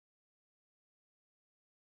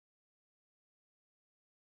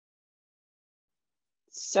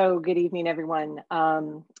So good evening, everyone.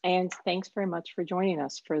 And thanks very much for joining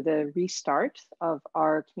us for the restart of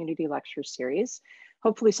our community lecture series.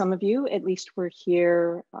 Hopefully some of you, at least, were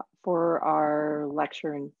here for our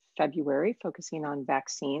lecture in February, focusing on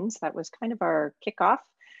vaccines. That was kind of our kickoff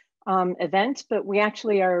event, but we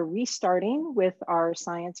actually are restarting with our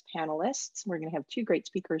science panelists. We're gonna have two great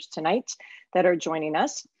speakers tonight that are joining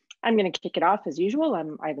us. I'm going to kick it off as usual.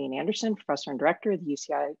 I'm Eileen Anderson, Professor and Director of the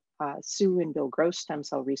UCI Sue and Bill Gross Stem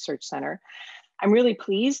Cell Research Center. I'm really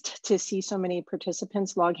pleased to see so many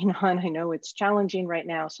participants logging on. I know it's challenging right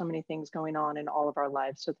now, so many things going on in all of our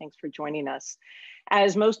lives, so thanks for joining us.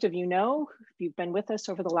 As most of you know, if you've been with us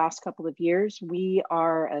over the last couple of years, we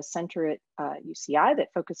are a center at UCI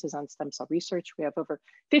that focuses on stem cell research. We have over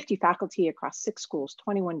 50 faculty across 6 schools,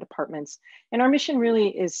 21 departments, and our mission really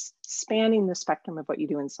is spanning the spectrum of what you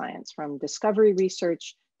do in science, from discovery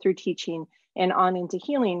research through teaching and on into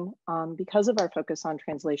healing because of our focus on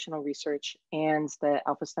translational research and the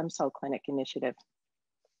Alpha Stem Cell Clinic initiative.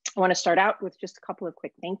 I want to start out with just a couple of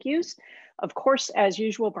quick thank yous. Of course, as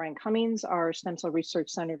usual, Brian Cummings, our Stem Cell Research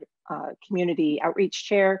Center Community Outreach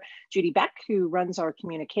Chair, Judy Beck, who runs our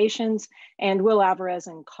communications, and Will Alvarez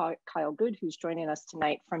and Kyle Good, who's joining us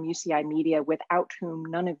tonight from UCI Media, without whom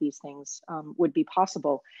none of these things would be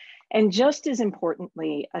possible. And just as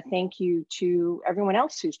importantly, a thank you to everyone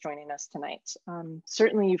else who's joining us tonight.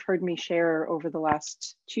 Certainly you've heard me share over the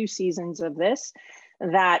last 2 seasons of this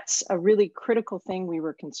that a really critical thing we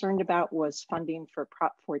were concerned about was funding for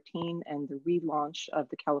Prop 14 and the relaunch of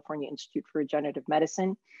the California Institute for Regenerative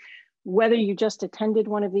Medicine. Whether you just attended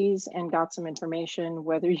one of these and got some information,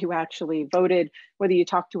 whether you actually voted, whether you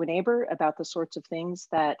talked to a neighbor about the sorts of things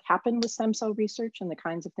that happen with stem cell research and the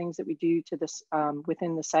kinds of things that we do to this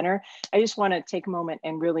within the center, I just want to take a moment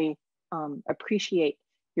and really appreciate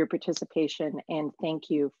your participation and thank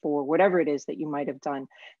you for whatever it is that you might have done,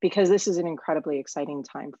 because this is an incredibly exciting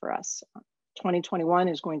time for us. 2021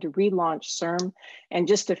 is going to relaunch CIRM, and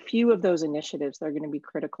just a few of those initiatives that are going to be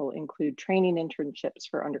critical include training internships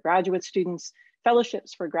for undergraduate students,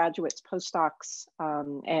 fellowships for graduates, postdocs,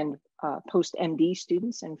 and post-MD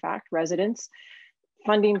students, in fact, residents,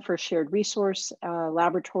 funding for shared resource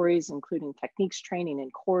laboratories, including techniques training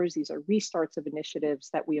and cores. These are restarts of initiatives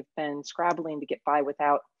that we have been scrabbling to get by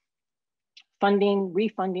without.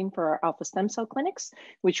 Refunding for our alpha stem cell clinics,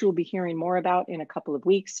 which we'll be hearing more about in a couple of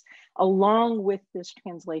weeks, along with this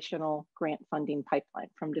translational grant funding pipeline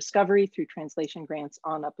from discovery through translation grants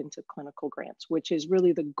on up into clinical grants, which is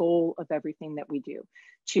really the goal of everything that we do,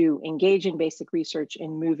 to engage in basic research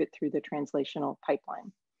and move it through the translational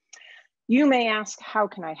pipeline. You may ask, how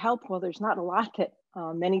can I help? Well, there's not a lot that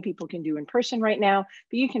many people can do in person right now,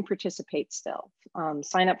 but you can participate still.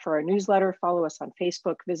 Sign up for our newsletter, follow us on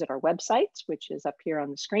Facebook, visit our website, which is up here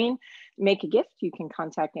on the screen. Make a gift. You can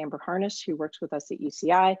contact Amber Harness, who works with us at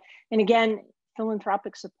UCI. And again,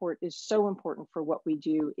 philanthropic support is so important for what we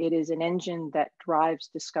do. It is an engine that drives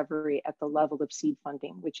discovery at the level of seed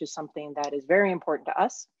funding, which is something that is very important to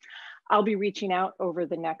us. I'll be reaching out over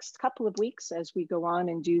the next couple of weeks as we go on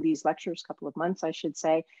and do these lectures, couple of months, I should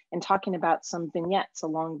say, and talking about some vignettes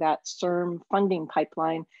along that CIRM funding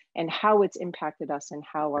pipeline and how it's impacted us and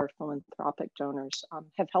how our philanthropic donors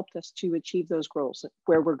have helped us to achieve those goals,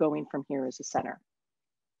 where we're going from here as a center.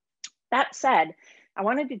 That said, I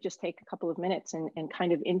wanted to just take a couple of minutes and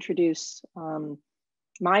kind of introduce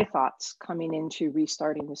my thoughts coming into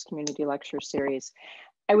restarting this community lecture series.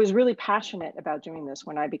 I was really passionate about doing this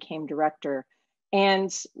when I became director. And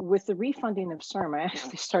with the refunding of CIRM, I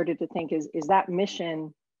actually started to think, is that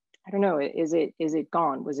mission, I don't know, is it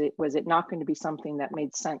gone? Was it not going to be something that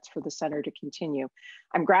made sense for the center to continue?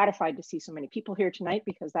 I'm gratified to see so many people here tonight,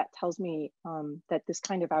 because that tells me that this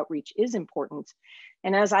kind of outreach is important.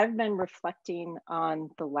 And as I've been reflecting on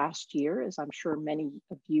the last year, as I'm sure many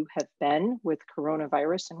of you have been, with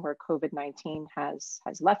coronavirus and where COVID-19 has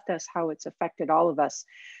left us, how it's affected all of us,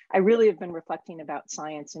 I really have been reflecting about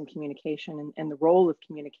science and communication and the role of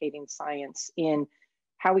communicating science in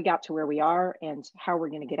how we got to where we are and how we're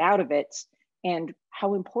going to get out of it, and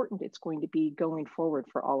how important it's going to be going forward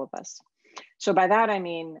for all of us. So by that, I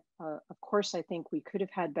mean, of course, I think we could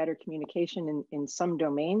have had better communication in some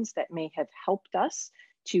domains that may have helped us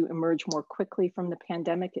to emerge more quickly from the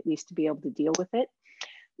pandemic, at least to be able to deal with it.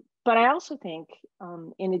 But I also think,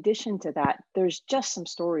 in addition to that, there's just some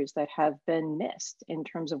stories that have been missed in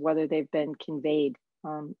terms of whether they've been conveyed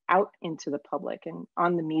out into the public and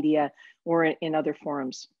on the media or in other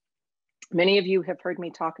forums. Many of you have heard me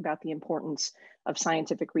talk about the importance of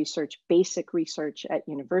scientific research, basic research at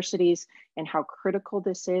universities, and how critical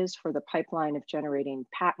this is for the pipeline of generating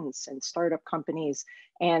patents and startup companies,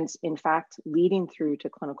 and in fact, leading through to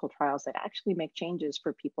clinical trials that actually make changes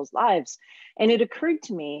for people's lives. And it occurred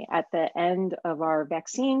to me at the end of our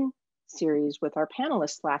vaccine series with our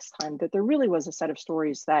panelists last time that there really was a set of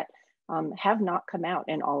stories that have not come out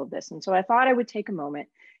in all of this. And so I thought I would take a moment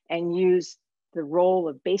and use the role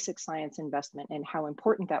of basic science investment and how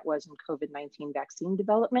important that was in COVID-19 vaccine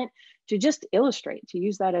development to just illustrate, to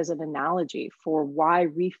use that as an analogy for why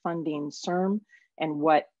refunding CIRM and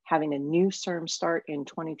what having a new CIRM start in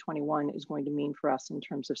 2021 is going to mean for us in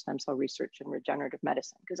terms of stem cell research and regenerative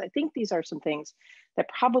medicine. Because I think these are some things that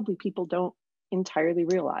probably people don't entirely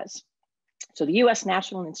realize. So the US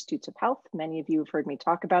National Institutes of Health, many of you have heard me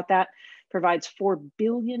talk about that, provides $4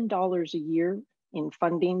 billion a year in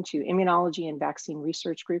funding to immunology and vaccine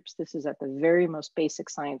research groups. This is at the very most basic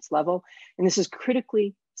science level. And this is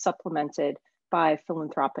critically supplemented by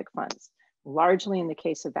philanthropic funds, largely in the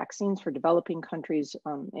case of vaccines for developing countries,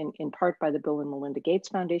 in part by the Bill and Melinda Gates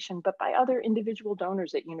Foundation, but by other individual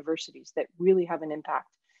donors at universities that really have an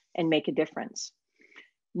impact and make a difference.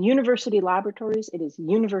 University laboratories, it is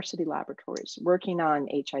university laboratories working on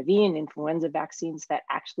HIV and influenza vaccines that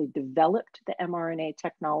actually developed the mRNA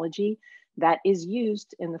technology that is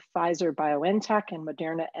used in the Pfizer BioNTech and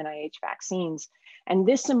Moderna NIH vaccines. And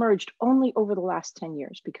this emerged only over the last 10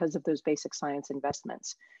 years because of those basic science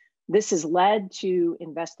investments. This has led to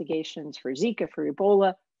investigations for Zika, for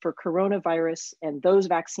Ebola, for coronavirus, and those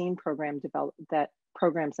vaccine programs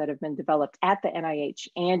that have been developed at the NIH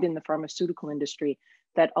and in the pharmaceutical industry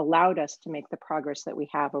that allowed us to make the progress that we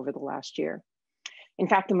have over the last year. In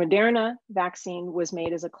fact, the Moderna vaccine was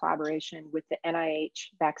made as a collaboration with the NIH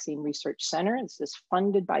Vaccine Research Center. This is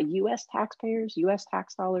funded by US taxpayers, US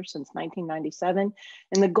tax dollars since 1997.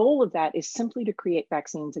 And the goal of that is simply to create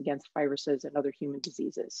vaccines against viruses and other human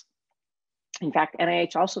diseases. In fact,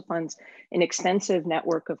 NIH also funds an extensive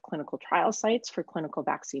network of clinical trial sites for clinical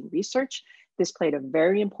vaccine research. This played a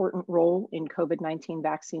very important role in COVID-19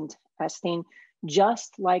 vaccine testing,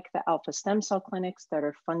 just like the alpha stem cell clinics that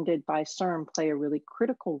are funded by CIRM play a really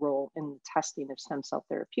critical role in the testing of stem cell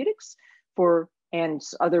therapeutics and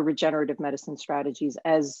other regenerative medicine strategies,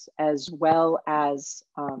 as well as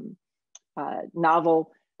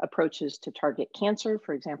novel approaches to target cancer,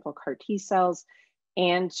 for example, CAR T cells,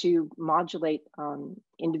 and to modulate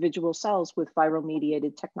individual cells with viral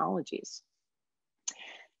mediated technologies.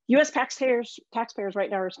 US taxpayers right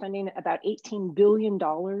now are spending about $18 billion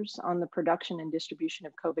on the production and distribution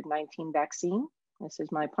of COVID-19 vaccine. This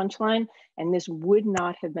is my punchline, and this would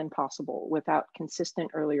not have been possible without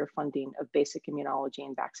consistent earlier funding of basic immunology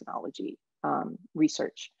and vaccinology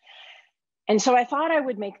research. And so I thought I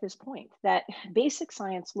would make this point that basic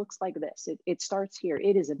science looks like this. It starts here.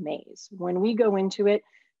 It is a maze. When we go into it,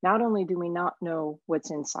 not only do we not know what's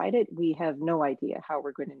inside it, we have no idea how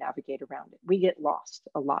we're going to navigate around it. We get lost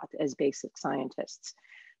a lot as basic scientists.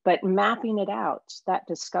 But mapping it out, that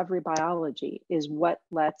discovery biology is what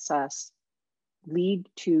lets us lead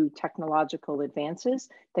to technological advances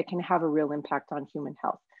that can have a real impact on human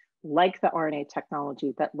health, like the RNA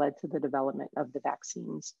technology that led to the development of the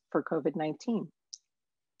vaccines for COVID-19.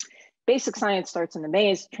 Basic science starts in the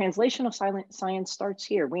maze. Translational science starts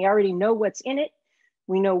here. We already know what's in it.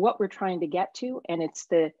 We know what we're trying to get to, and it's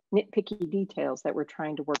the nitpicky details that we're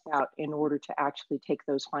trying to work out in order to actually take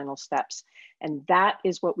those final steps. And that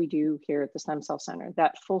is what we do here at the Stem Cell Center,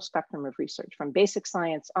 that full spectrum of research from basic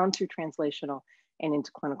science on through translational and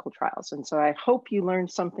into clinical trials. And so I hope you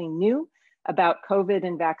learned something new about COVID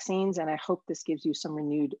and vaccines, and I hope this gives you some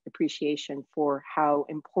renewed appreciation for how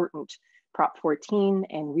important Prop 14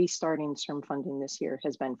 and restarting CIRM funding this year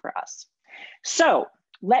has been for us. So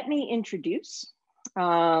let me introduce,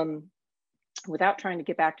 without trying to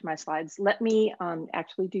get back to my slides, let me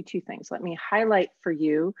actually do two things. Let me highlight for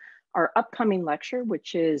you our upcoming lecture,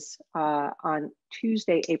 which is on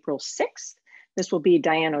Tuesday, April 6th. This will be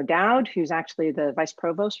Diane O'Dowd, who's actually the Vice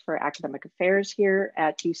Provost for Academic Affairs here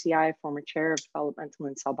at UCI, former Chair of Developmental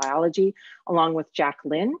and Cell Biology, along with Jack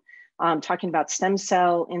Lynn, talking about stem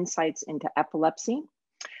cell insights into epilepsy.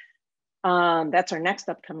 That's our next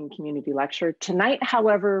upcoming community lecture. Tonight,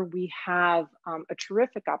 however, we have a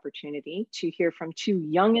terrific opportunity to hear from two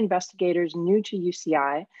young investigators new to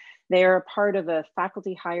UCI. They are a part of a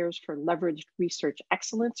faculty hires for leveraged research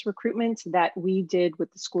excellence recruitment that we did with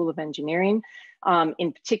the School of Engineering,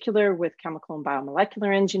 in particular with chemical and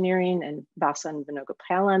biomolecular engineering, and Vasa and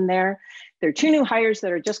Vinogopalan there. There are two new hires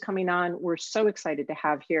that are just coming on. We're so excited to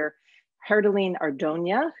have here Herdeline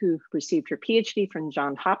Ardonia, who received her PhD from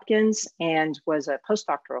Johns Hopkins and was a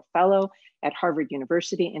postdoctoral fellow at Harvard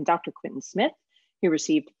University, and Dr. Quinton Smith, who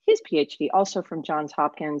received his PhD also from Johns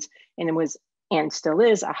Hopkins and was and still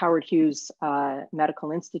is a Howard Hughes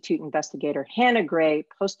Medical Institute investigator. Hannah Gray,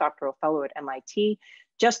 postdoctoral fellow at MIT,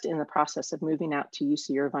 just in the process of moving out to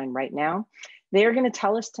UC Irvine right now. They are going to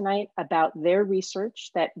tell us tonight about their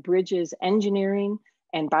research that bridges engineering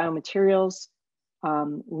and biomaterials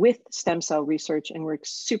with stem cell research, and we're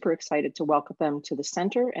super excited to welcome them to the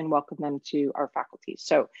center and welcome them to our faculty.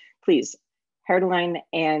 So please, Herdeline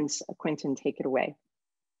and Quinton, take it away.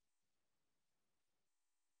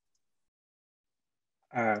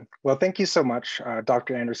 Well, thank you so much,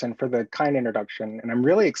 Dr. Anderson, for the kind introduction. And I'm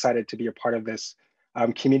really excited to be a part of this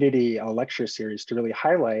community lecture series to really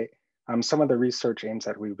highlight some of the research aims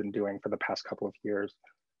that we've been doing for the past couple of years.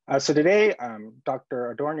 So today,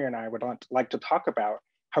 Dr. Adornia and I would like to talk about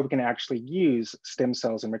how we can actually use stem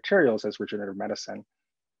cells and materials as regenerative medicine.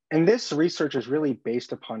 And this research is really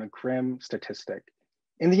based upon a grim statistic.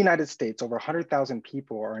 In the United States, over 100,000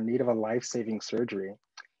 people are in need of a life-saving surgery.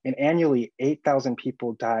 And annually, 8,000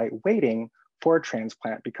 people die waiting for a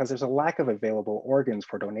transplant because there's a lack of available organs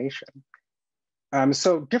for donation.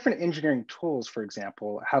 So different engineering tools, for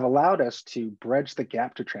example, have allowed us to bridge the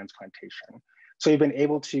gap to transplantation. So we've been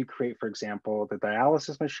able to create, for example, the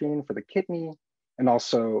dialysis machine for the kidney and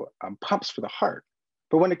also pumps for the heart.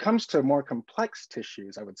 But when it comes to more complex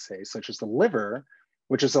tissues, I would say, such as the liver,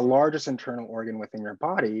 which is the largest internal organ within your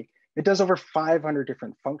body, it does over 500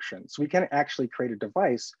 different functions. We can actually create a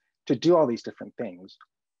device to do all these different things.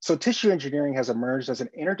 So tissue engineering has emerged as an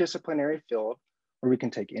interdisciplinary field where we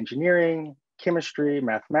can take engineering, chemistry,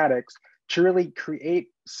 mathematics to really create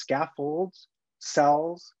scaffolds,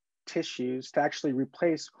 cells, tissues to actually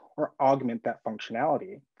replace or augment that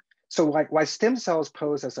functionality. So why stem cells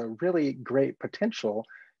pose as a really great potential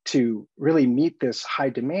to really meet this high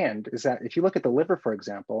demand is that if you look at the liver, for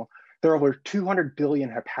example, there are over 200 billion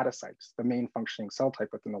hepatocytes, the main functioning cell type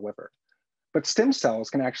within the liver. But stem cells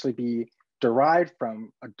can actually be derived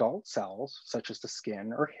from adult cells, such as the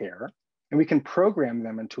skin or hair, and we can program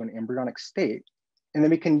them into an embryonic state, and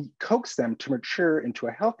then we can coax them to mature into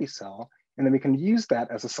a healthy cell, and then we can use that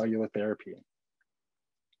as a cellular therapy.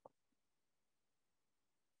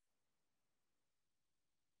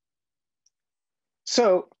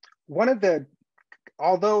 So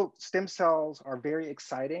although stem cells are very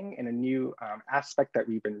exciting and a new aspect that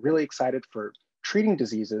we've been really excited for treating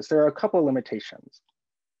diseases, there are a couple of limitations.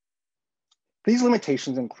 These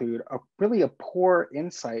limitations include really a poor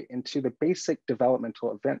insight into the basic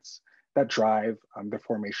developmental events that drive the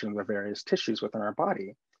formation of the various tissues within our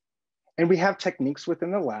body. And we have techniques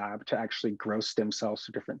within the lab to actually grow stem cells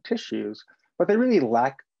to different tissues, but they really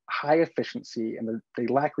lack high efficiency and they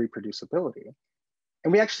lack reproducibility.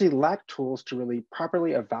 And we actually lack tools to really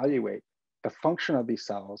properly evaluate the function of these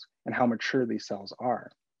cells and how mature these cells are.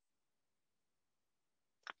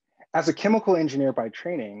 As a chemical engineer by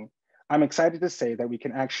training, I'm excited to say that we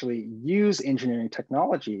can actually use engineering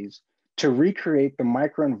technologies to recreate the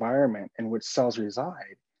microenvironment in which cells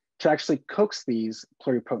reside, to actually coax these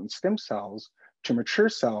pluripotent stem cells to mature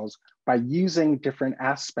cells by using different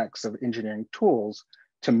aspects of engineering tools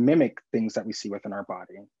to mimic things that we see within our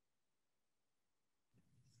body.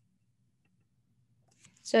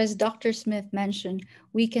 So as Dr. Smith mentioned,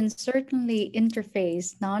 we can certainly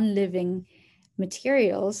interface non-living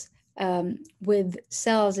materials with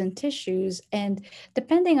cells and tissues, and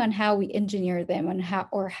depending on how we engineer them and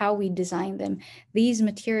how we design them, these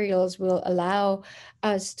materials will allow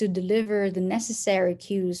us to deliver the necessary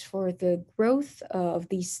cues for the growth of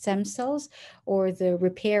these stem cells or the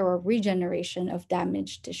repair or regeneration of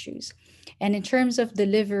damaged tissues. And in terms of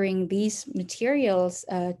delivering these materials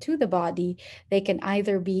to the body, they can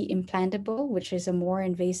either be implantable, which is a more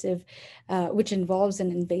invasive, which involves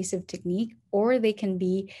an invasive technique, or they can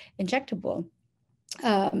be injectable.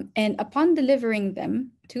 And upon delivering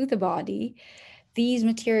them to the body, these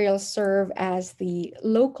materials serve as the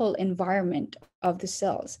local environment of the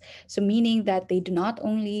cells. So meaning that they do not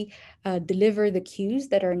only deliver the cues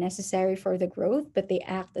that are necessary for the growth, but they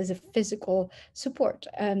act as a physical support.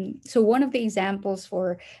 So one of the examples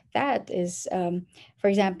for that is, for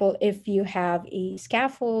example, if you have a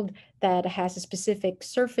scaffold that has a specific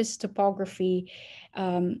surface topography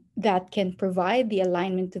that can provide the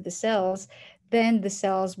alignment to the cells, then the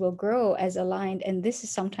cells will grow as aligned. And this is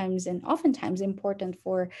sometimes and oftentimes important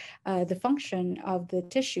for the function of the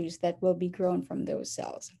tissues that will be grown from those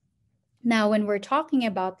cells. Now, when we're talking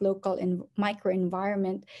about local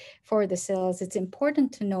microenvironment for the cells, it's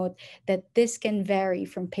important to note that this can vary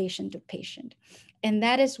from patient to patient. And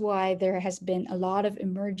that is why there has been a lot of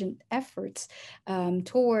emergent efforts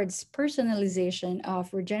towards personalization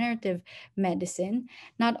of regenerative medicine,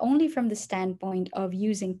 not only from the standpoint of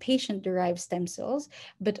using patient derived stem cells,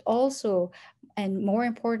 but also, and more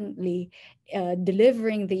importantly,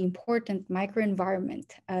 delivering the important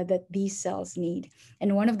microenvironment that these cells need.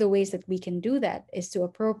 And one of the ways that we can do that is to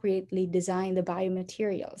appropriately design the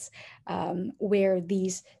biomaterials where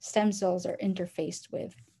these stem cells are interfaced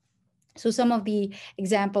with. So some of the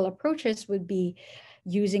example approaches would be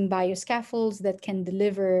using bioscaffolds that can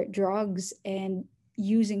deliver drugs and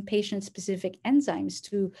using patient-specific enzymes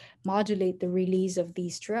to modulate the release of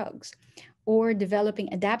these drugs, or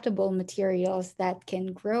developing adaptable materials that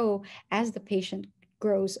can grow as the patient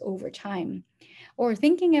grows over time, or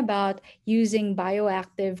thinking about using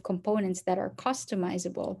bioactive components that are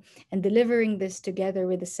customizable and delivering this together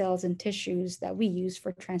with the cells and tissues that we use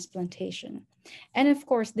for transplantation. And of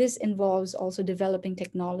course, this involves also developing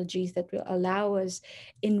technologies that will allow us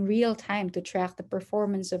in real time to track the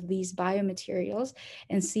performance of these biomaterials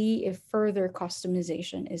and see if further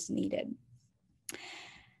customization is needed.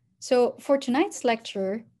 So for tonight's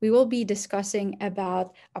lecture, we will be discussing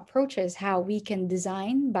about approaches, how we can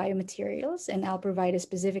design biomaterials, and I'll provide a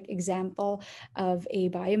specific example of a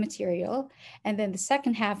biomaterial. And then the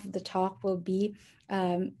second half of the talk will be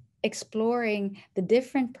exploring the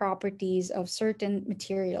different properties of certain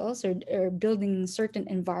materials or building certain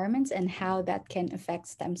environments and how that can affect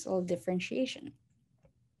stem cell differentiation.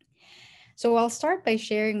 So I'll start by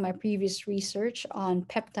sharing my previous research on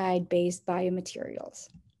peptide-based biomaterials.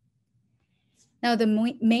 Now,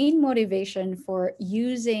 the main motivation for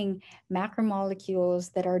using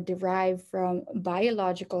macromolecules that are derived from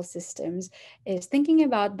biological systems is thinking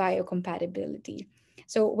about biocompatibility.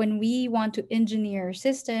 So when we want to engineer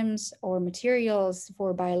systems or materials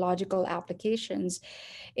for biological applications,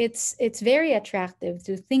 it's very attractive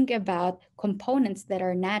to think about components that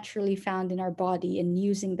are naturally found in our body and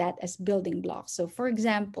using that as building blocks. So for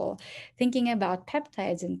example, thinking about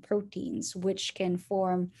peptides and proteins, which can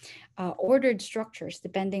form ordered structures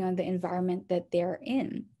depending on the environment that they're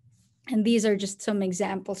in. And these are just some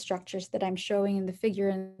example structures that I'm showing in the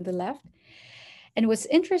figure on the left. And what's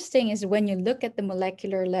interesting is when you look at the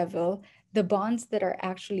molecular level, the bonds that are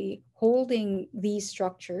actually holding these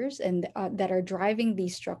structures and that are driving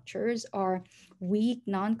these structures are weak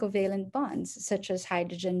non-covalent bonds, such as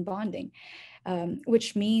hydrogen bonding,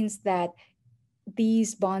 which means that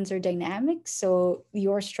these bonds are dynamic. So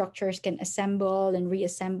your structures can assemble and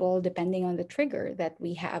reassemble depending on the trigger that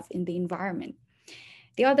we have in the environment.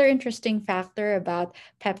 The other interesting factor about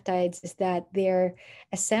peptides is that their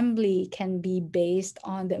assembly can be based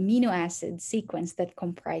on the amino acid sequence that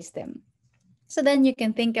comprise them. So then you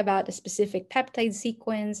can think about a specific peptide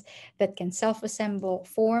sequence that can self-assemble,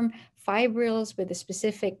 form fibrils with a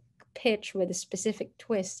specific pitch, with a specific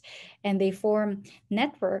twist, and they form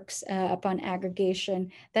networks upon aggregation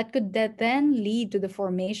that then lead to the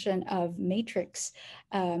formation of matrix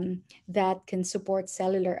that can support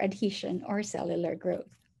cellular adhesion or cellular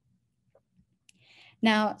growth.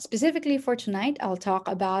 Now, specifically for tonight, I'll talk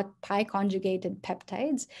about pi-conjugated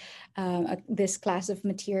peptides. This class of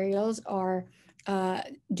materials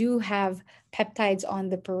do have peptides on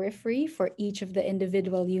the periphery for each of the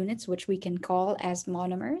individual units, which we can call as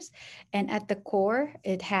monomers. And at the core,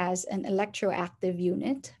 it has an electroactive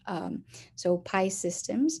unit, so pi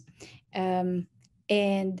systems.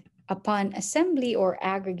 And upon assembly or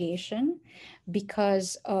aggregation,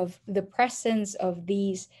 because of the presence of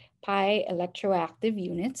these pi electroactive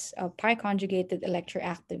units, pi conjugated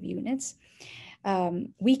electroactive units,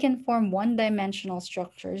 we can form one-dimensional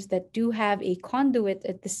structures that do have a conduit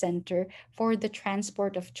at the center for the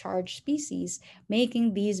transport of charged species,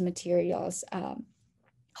 making these materials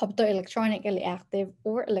optoelectronically active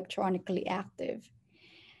or electronically active.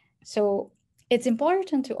 So it's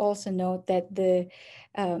important to also note that the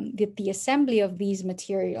assembly of these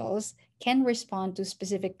materials can respond to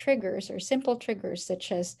specific triggers or simple triggers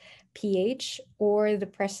such as pH or the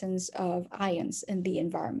presence of ions in the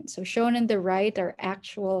environment. So shown in the right are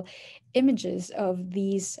actual images of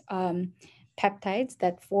these peptides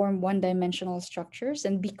that form one-dimensional structures.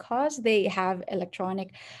 And because they have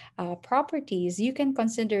electronic properties, you can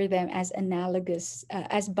consider them as analogous,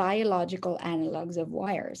 as biological analogs of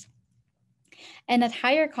wires. And at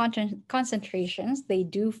higher concentrations, they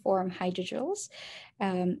do form hydrogels.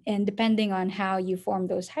 And depending on how you form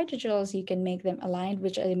those hydrogels, you can make them aligned,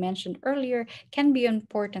 which I mentioned earlier, can be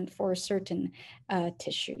important for certain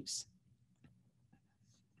tissues.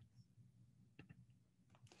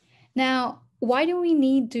 Now, why do we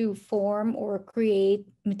need to form or create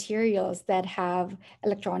materials that have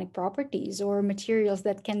electronic properties or materials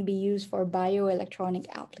that can be used for bioelectronic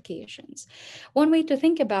applications? One way to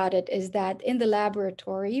think about it is that in the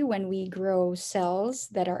laboratory, when we grow cells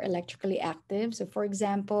that are electrically active, so for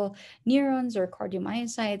example, neurons or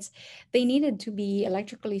cardiomyocytes, they needed to be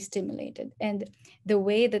electrically stimulated. And the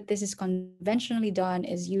way that this is conventionally done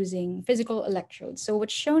is using physical electrodes. So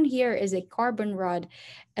what's shown here is a carbon rod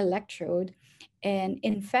electrode. And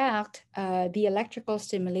in fact, the electrical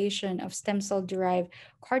stimulation of stem cell derived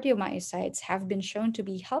cardiomyocytes have been shown to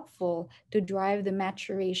be helpful to drive the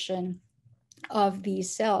maturation of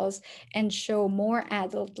these cells and show more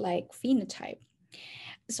adult like phenotype.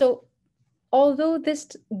 So, although this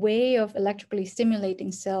way of electrically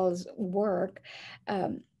stimulating cells work,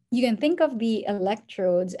 you can think of the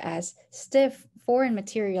electrodes as stiff foreign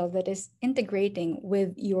material that is integrating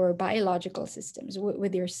with your biological systems,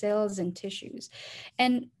 with your cells and tissues.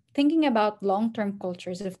 And thinking about long-term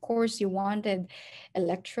cultures, of course, you wanted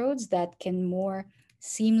electrodes that can more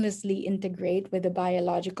seamlessly integrate with the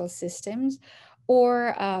biological systems,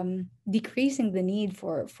 or decreasing the need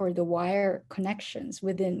for the wire connections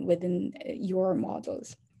within your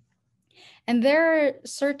models. And there are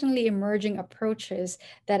certainly emerging approaches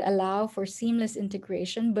that allow for seamless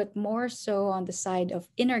integration, but more so on the side of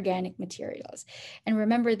inorganic materials. And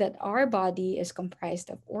remember that our body is comprised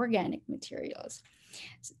of organic materials.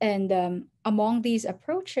 And among these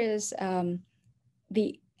approaches,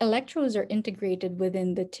 the electrodes are integrated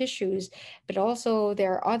within the tissues, but also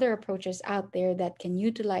there are other approaches out there that can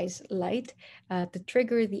utilize light to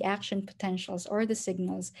trigger the action potentials or the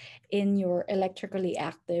signals in your electrically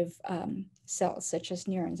active cells, such as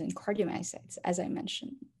neurons and cardiomyocytes, as I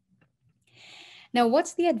mentioned. Now,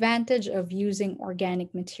 what's the advantage of using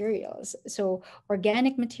organic materials? So,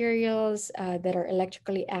 organic materials that are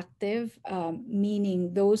electrically active,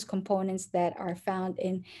 meaning those components that are found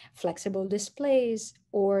in flexible displays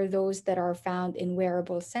or those that are found in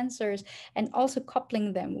wearable sensors, and also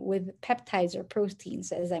coupling them with peptides or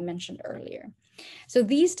proteins, as I mentioned earlier. So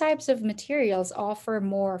these types of materials offer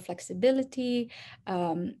more flexibility,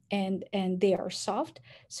 and they are soft.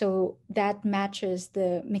 So that matches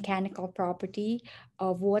the mechanical property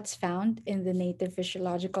of what's found in the native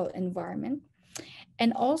physiological environment.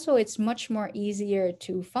 And also, it's much more easier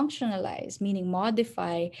to functionalize, meaning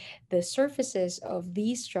modify the surfaces of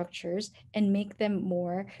these structures and make them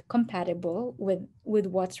more compatible with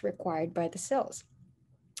what's required by the cells.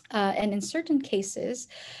 And in certain cases,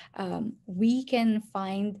 we can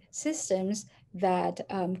find systems that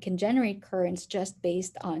can generate currents just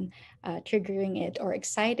based on triggering it or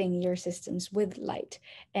exciting your systems with light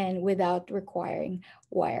and without requiring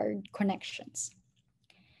wired connections.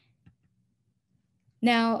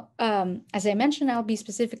 Now, as I mentioned, I'll be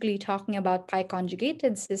specifically talking about pi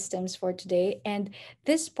conjugated systems for today. And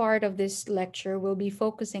this part of this lecture will be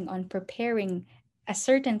focusing on preparing a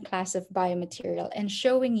certain class of biomaterial and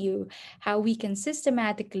showing you how we can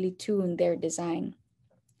systematically tune their design.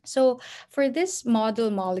 So for this model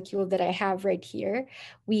molecule that I have right here,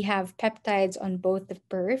 we have peptides on both the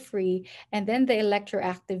periphery and then the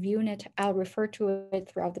electroactive unit. I'll refer to it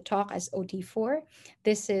throughout the talk as OT4.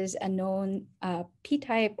 This is a known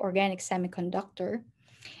P-type organic semiconductor.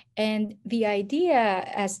 And the idea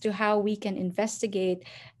as to how we can investigate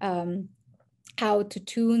how to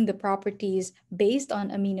tune the properties based on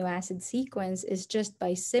amino acid sequence is just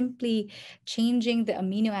by simply changing the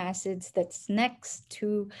amino acids that's next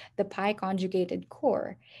to the pi conjugated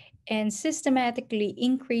core and systematically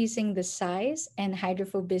increasing the size and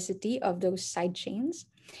hydrophobicity of those side chains,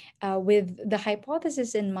 with the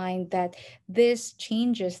hypothesis in mind that this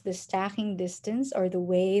changes the stacking distance or the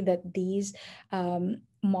way that these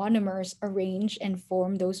monomers arrange and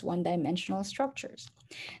form those one-dimensional structures.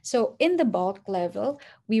 So in the bulk level,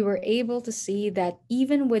 we were able to see that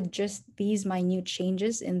even with just these minute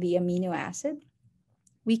changes in the amino acid,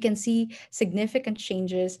 we can see significant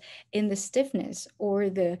changes in the stiffness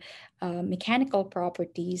or the mechanical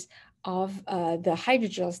properties of the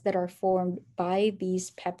hydrogels that are formed by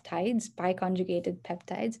these peptides, biconjugated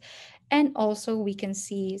peptides. And also we can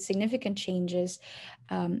see significant changes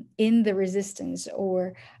in the resistance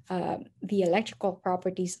or the electrical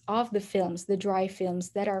properties of the films, the dry films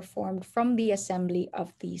that are formed from the assembly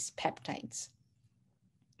of these peptides.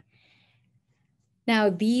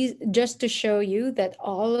 Now, these, just to show you that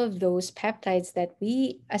all of those peptides that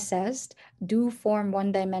we assessed do form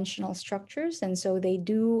one-dimensional structures, and so they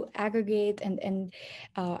do aggregate and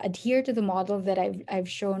adhere to the model that I've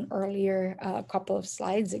shown earlier a couple of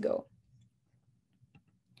slides ago.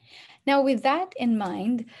 Now, with that in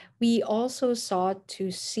mind, we also sought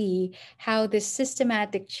to see how the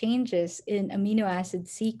systematic changes in amino acid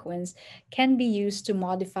sequence can be used to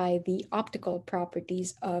modify the optical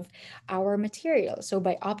properties of our material. So,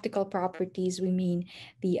 by optical properties, we mean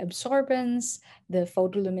the absorbance, the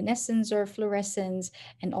photoluminescence or fluorescence,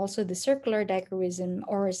 and also the circular dichroism,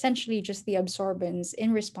 or essentially just the absorbance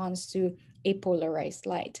in response to a polarized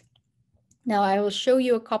light. Now, I will show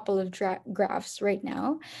you a couple of graphs right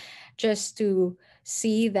now just to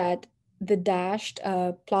see that the dashed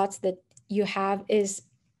plots that you have is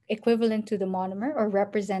equivalent to the monomer or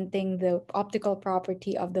representing the optical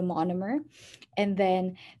property of the monomer. And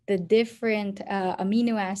then the different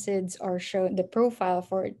amino acids are shown, the profile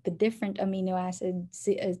for the different amino acid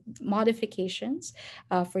modifications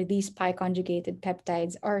for these pi conjugated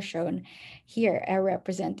peptides are shown here, are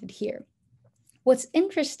represented here. What's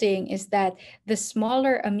interesting is that the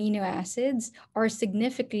smaller amino acids are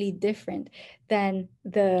significantly different than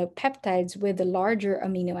the peptides with the larger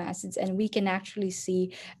amino acids, and we can actually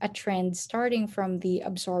see a trend starting from the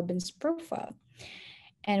absorbance profile.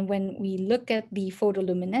 And when we look at the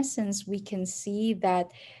photoluminescence, we can see that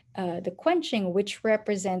the quenching, which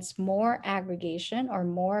represents more aggregation or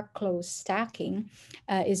more close stacking,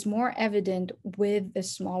 is more evident with the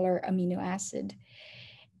smaller amino acid.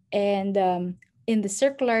 And in the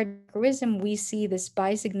circular dichroism, we see this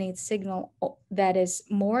bisignate signal that is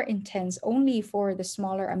more intense only for the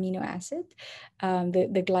smaller amino acid,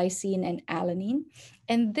 the glycine and alanine.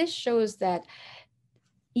 And this shows that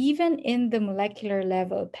even in the molecular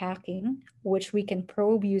level packing, which we can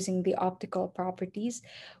probe using the optical properties,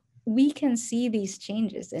 we can see these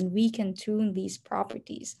changes and we can tune these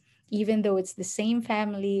properties, even though it's the same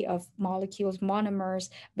family of molecules, monomers,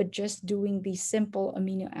 but just doing the simple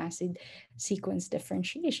amino acid sequence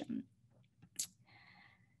differentiation.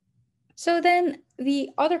 So then the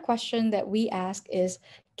other question that we ask is,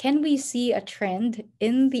 can we see a trend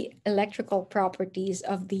in the electrical properties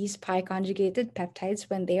of these pi conjugated peptides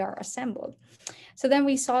when they are assembled? So then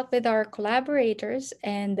we sought with our collaborators,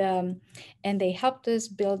 and they helped us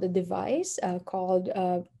build a device called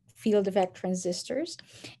field effect transistors.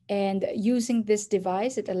 And using this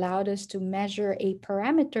device, it allowed us to measure a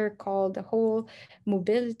parameter called the hole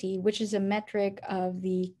mobility, which is a metric of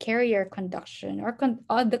the carrier conduction or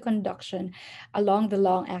the conduction along the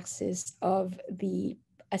long axis of the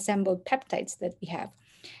assembled peptides that we have.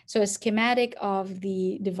 So a schematic of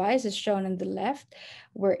the device is shown on the left,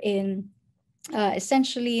 wherein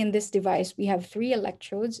essentially in this device, we have 3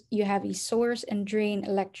 electrodes. You have a source and drain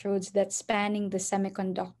electrodes that's spanning the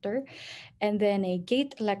semiconductor, and then a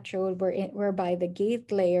gate electrode whereby the gate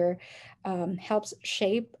layer helps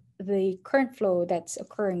shape the current flow that's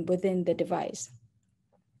occurring within the device.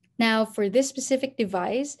 Now, for this specific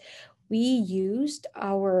device, we used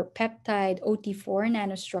our peptide OT4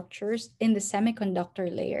 nanostructures in the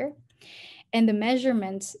semiconductor layer. And the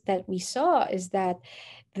measurements that we saw is that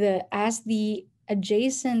as the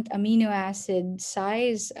adjacent amino acid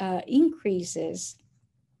size increases,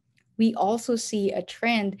 we also see a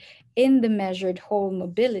trend in the measured hole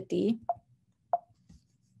mobility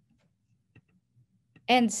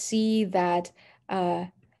and see that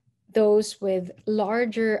those with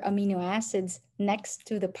larger amino acids next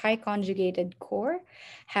to the pi conjugated core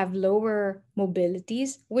have lower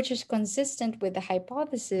mobilities, which is consistent with the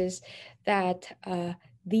hypothesis that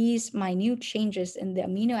these minute changes in the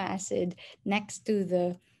amino acid next to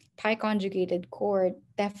the pi conjugated core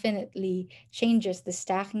definitely changes the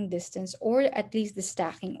stacking distance or at least the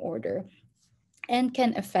stacking order, and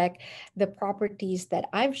can affect the properties that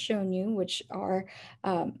I've shown you, which are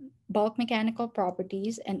bulk mechanical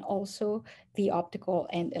properties and also the optical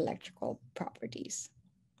and electrical properties.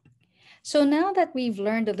 So now that we've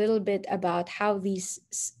learned a little bit about how these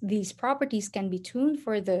properties can be tuned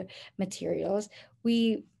for the materials,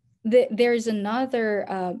 there's another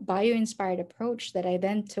bio-inspired approach that I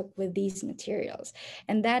then took with these materials,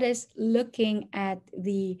 and that is looking at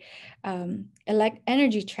the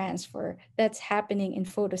energy transfer that's happening in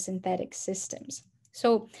photosynthetic systems.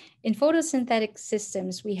 So in photosynthetic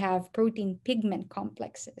systems, we have protein pigment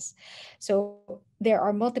complexes. So there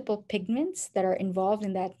are multiple pigments that are involved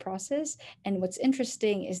in that process. And what's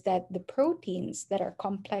interesting is that the proteins that are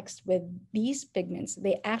complexed with these pigments,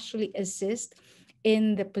 they actually assist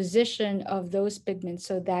in the position of those pigments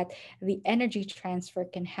so that the energy transfer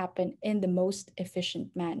can happen in the most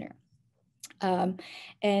efficient manner.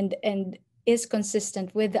 And is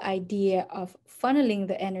consistent with the idea of funneling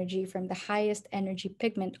the energy from the highest energy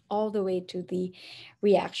pigment all the way to the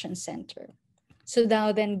reaction center. So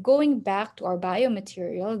now then going back to our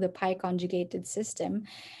biomaterial, the pi conjugated system,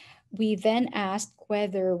 we then asked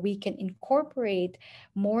whether we can incorporate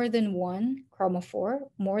more than one chromophore,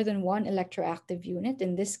 more than one electroactive unit.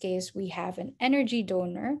 In this case, we have an energy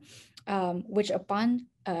donor, which upon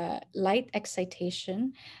light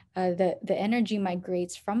excitation, the energy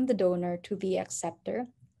migrates from the donor to the acceptor.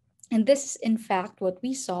 And this is, in fact, what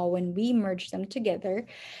we saw when we merged them together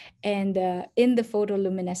and in the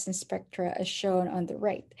photoluminescence spectra as shown on the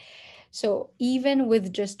right. So even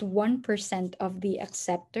with just 1% of the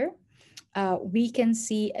acceptor, we can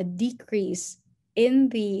see a decrease in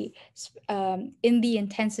the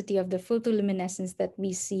intensity of the photoluminescence that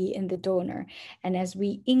we see in the donor. And as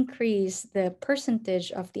we increase the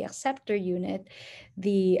percentage of the acceptor unit,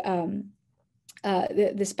 the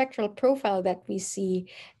spectral profile that we see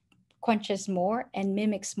quenches more and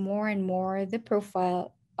mimics more and more the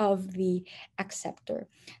profile of the acceptor.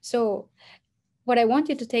 So what I want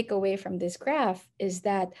you to take away from this graph is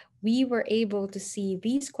that we were able to see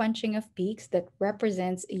these quenching of peaks that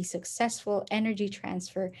represents a successful energy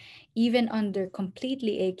transfer even under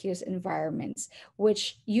completely aqueous environments,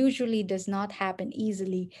 which usually does not happen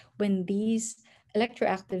easily when these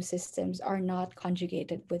electroactive systems are not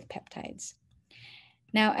conjugated with peptides.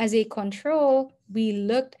 Now, as a control, we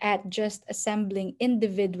looked at just assembling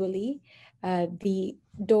individually the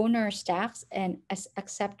donor stacks and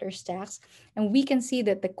acceptor stacks, and we can see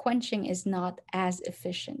that the quenching is not as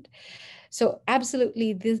efficient. So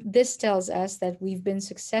absolutely, this tells us that we've been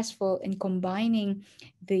successful in combining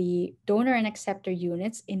the donor and acceptor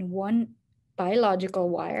units in one biological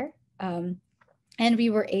wire. And we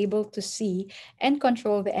were able to see and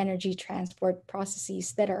control the energy transport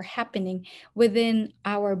processes that are happening within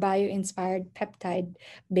our bio-inspired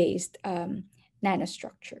peptide-based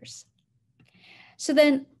nanostructures. So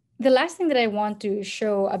then the last thing that I want to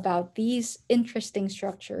show about these interesting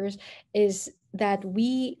structures is that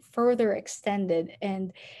we further extended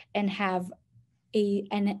and have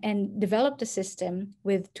and developed a system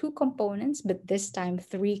with two components, but this time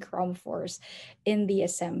three chromophores in the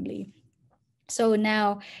assembly. So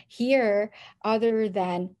now here, other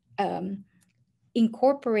than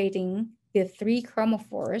incorporating the three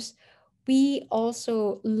chromophores, we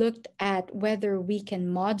also looked at whether we can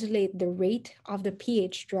modulate the rate of the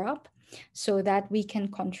pH drop so that we can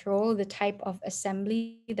control the type of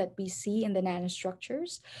assembly that we see in the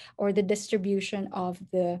nanostructures or the distribution of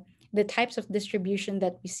the types of distribution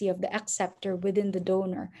that we see of the acceptor within the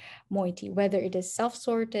donor moiety, whether it is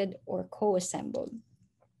self-sorted or co-assembled.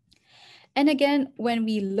 And again, when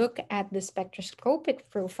we look at the spectroscopic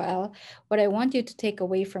profile, what I want you to take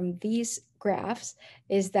away from these graphs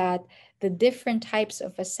is that the different types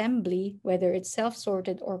of assembly, whether it's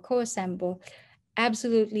self-sorted or co-assembled,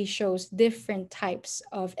 absolutely shows different types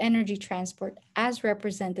of energy transport as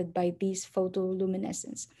represented by these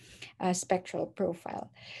photoluminescence spectral profile.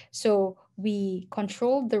 So we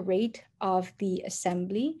control the rate of the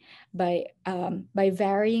assembly by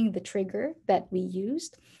varying the trigger that we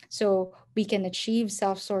used. So we can achieve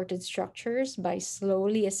self-sorted structures by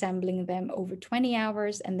slowly assembling them over 20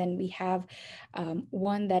 hours. And then we have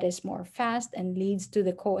one that is more fast and leads to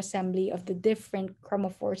the co-assembly of the different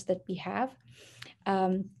chromophores that we have.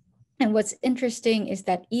 And what's interesting is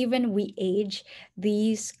that even we age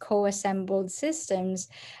these co-assembled systems,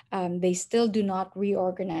 they still do not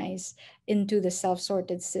reorganize into the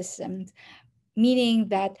self-sorted systems, meaning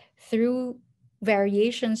that through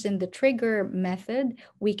variations in the trigger method,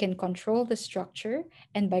 we can control the structure.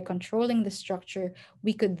 And by controlling the structure,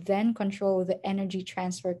 we could then control the energy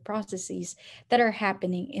transfer processes that are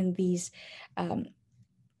happening in these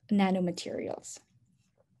nanomaterials.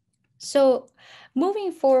 So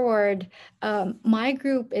moving forward, my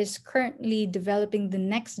group is currently developing the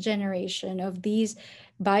next generation of these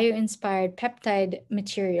bio-inspired peptide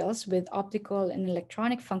materials with optical and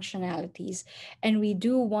electronic functionalities. And we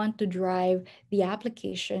do want to drive the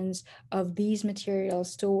applications of these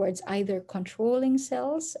materials towards either controlling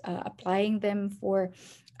cells, applying them for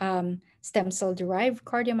stem cell derived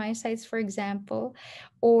cardiomyocytes, for example,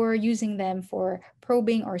 or using them for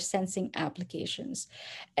probing or sensing applications.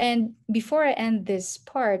 And before I end this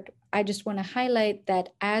part, I just want to highlight that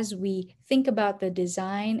as we think about the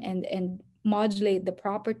design and modulate the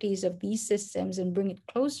properties of these systems and bring it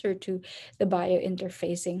closer to the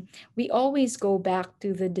biointerfacing, we always go back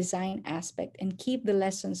to the design aspect and keep the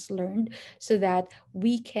lessons learned so that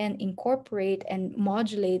we can incorporate and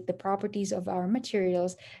modulate the properties of our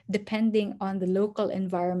materials depending on the local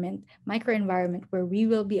environment, microenvironment where we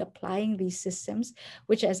will be applying these systems,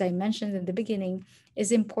 which, as I mentioned in the beginning,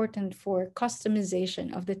 is important for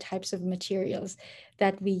customization of the types of materials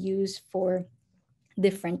that we use for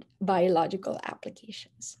different biological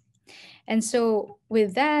applications. And so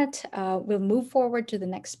with that, we'll move forward to the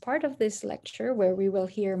next part of this lecture where we will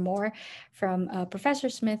hear more from Professor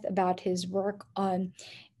Smith about his work on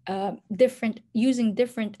using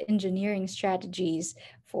different engineering strategies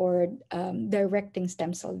for directing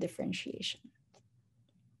stem cell differentiation.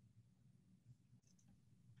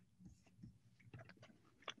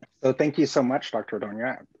 So thank you so much, Dr.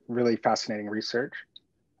 Odonia. Really fascinating research.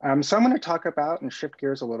 So I'm going to talk about and shift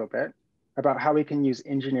gears a little bit about how we can use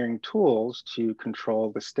engineering tools to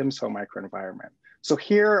control the stem cell microenvironment. So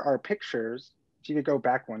here are pictures. If you could go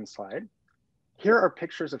back one slide. Here are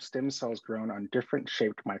pictures of stem cells grown on different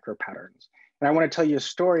shaped micropatterns. And I want to tell you a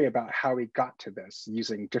story about how we got to this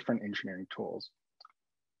using different engineering tools.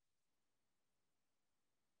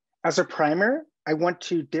 As a primer, I want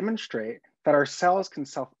to demonstrate that our cells can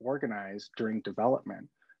self-organize during development.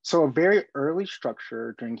 So a very early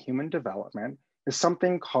structure during human development is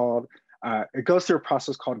something called, it goes through a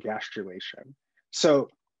process called gastrulation. So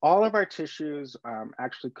all of our tissues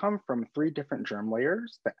actually come from 3 different germ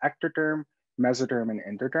layers, the ectoderm, mesoderm, and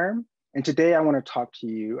endoderm. And today I want to talk to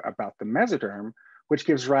you about the mesoderm, which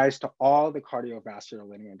gives rise to all the cardiovascular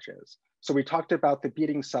lineages. So we talked about the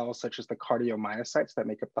beating cells, such as the cardiomyocytes that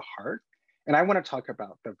make up the heart. And I want to talk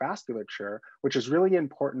about the vasculature, which is really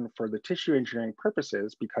important for the tissue engineering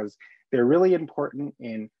purposes because they're really important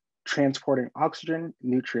in transporting oxygen,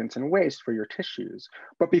 nutrients, and waste for your tissues.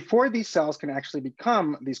 But before these cells can actually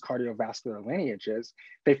become these cardiovascular lineages,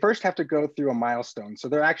 they first have to go through a milestone. So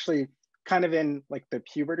they're actually kind of in like the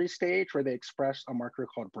puberty stage where they express a marker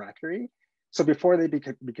called brachyury. So before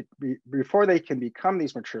they can become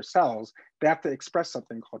these mature cells, they have to express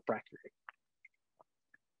something called brachyury.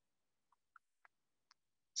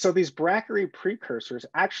 So these brachyury precursors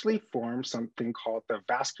actually form something called the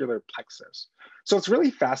vascular plexus. So it's really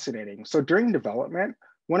fascinating. So during development,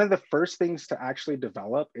 one of the first things to actually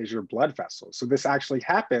develop is your blood vessels. So this actually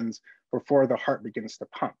happens before the heart begins to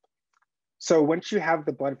pump. So once you have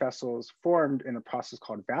the blood vessels formed in a process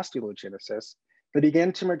called vasculogenesis, they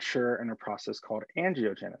begin to mature in a process called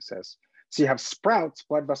angiogenesis. So you have sprouts,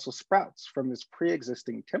 blood vessel sprouts from this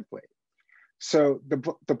pre-existing template. So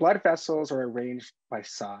the blood vessels are arranged by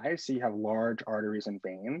size. So you have large arteries and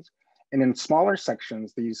veins. And in smaller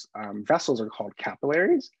sections, these vessels are called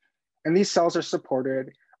capillaries. And these cells are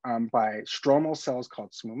supported by stromal cells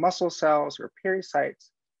called smooth muscle cells or pericytes.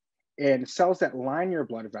 And cells that line your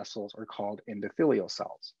blood vessels are called endothelial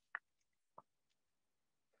cells.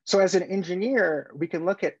 So as an engineer, we can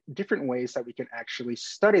look at different ways that we can actually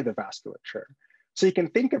study the vasculature. So you can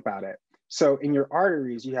think about it. So in your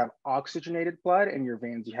arteries, you have oxygenated blood, and your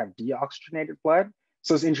veins, you have deoxygenated blood.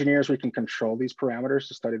 So as engineers, we can control these parameters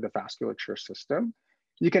to study the vasculature system.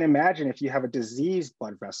 You can imagine if you have a diseased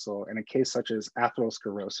blood vessel in a case such as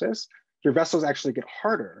atherosclerosis, your vessels actually get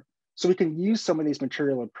harder. So we can use some of these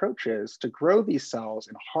material approaches to grow these cells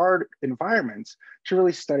in hard environments to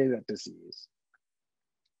really study that disease.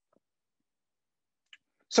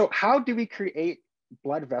 So how do we create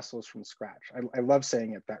blood vessels from scratch? I love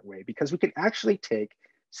saying it that way because we can actually take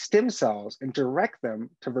stem cells and direct them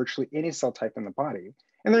to virtually any cell type in the body.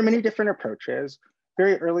 And there are many different approaches.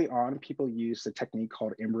 Very early on, people used a technique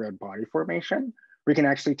called embryo body formation, where you can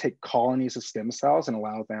actually take colonies of stem cells and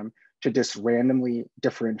allow them to just randomly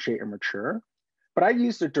differentiate or mature. But I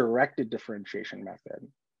used a directed differentiation method.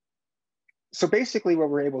 So basically what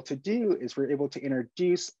we're able to do is we're able to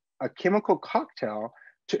introduce a chemical cocktail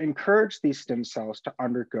to encourage these stem cells to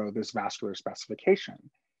undergo this vascular specification.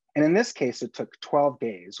 And in this case, it took 12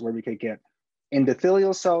 days where we could get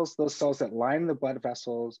endothelial cells, those cells that line the blood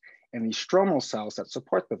vessels, and these stromal cells that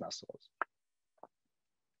support the vessels.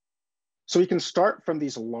 So we can start from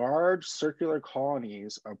these large circular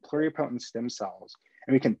colonies of pluripotent stem cells,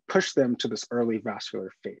 and we can push them to this early vascular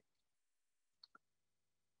fate.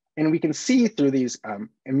 And we can see through these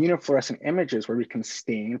immunofluorescent images where we can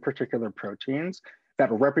stain particular proteins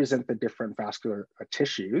that represent the different vascular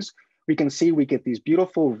tissues. We can see we get these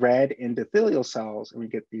beautiful red endothelial cells, and we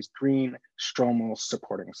get these green stromal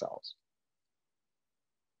supporting cells.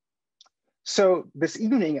 So this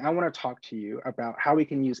evening, I want to talk to you about how we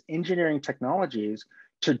can use engineering technologies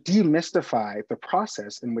to demystify the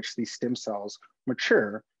process in which these stem cells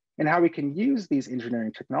mature, and how we can use these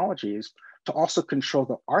engineering technologies to also control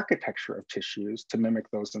the architecture of tissues to mimic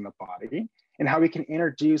those in the body, and how we can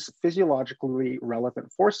introduce physiologically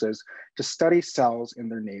relevant forces to study cells in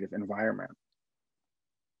their native environment.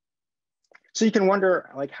 So you can wonder,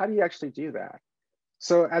 like, how do you actually do that?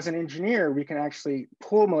 So as an engineer, we can actually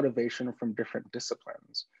pull motivation from different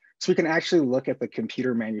disciplines. So we can actually look at the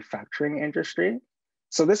computer manufacturing industry.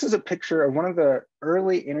 So this is a picture of one of the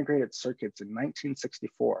early integrated circuits in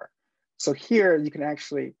 1964. So here you can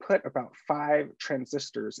actually put about 5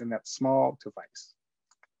 transistors in that small device.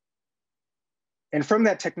 And from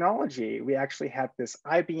that technology, we actually had this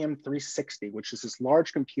IBM 360, which is this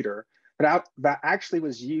large computer that actually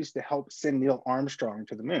was used to help send Neil Armstrong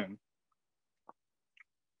to the moon.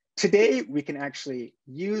 Today, we can actually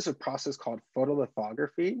use a process called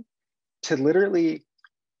photolithography to literally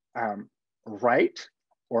write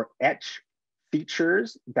or etch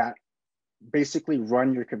features that basically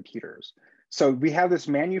run your computers. So we have this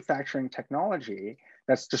manufacturing technology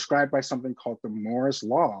that's described by something called the Moore's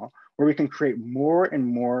Law, where we can create more and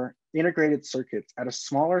more integrated circuits at a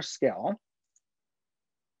smaller scale.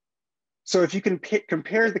 So if you can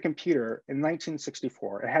compare the computer in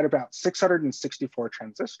 1964, it had about 664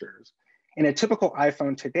 transistors. In a typical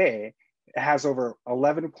iPhone today, it has over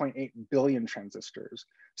 11.8 billion transistors.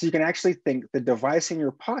 So you can actually think the device in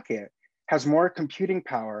your pocket has more computing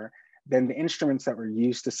power than the instruments that were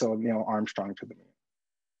used to send Neil Armstrong to the moon.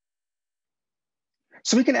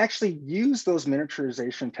 So we can actually use those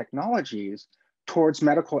miniaturization technologies towards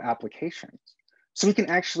medical applications. So we can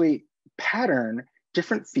actually pattern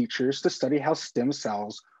different features to study how stem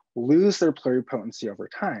cells lose their pluripotency over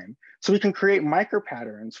time. So we can create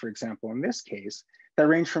micropatterns, for example, in this case, that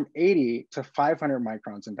range from 80 to 500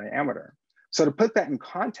 microns in diameter. So to put that in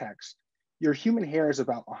context, your human hair is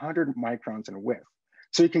about 100 microns in width.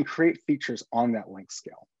 So you can create features on that length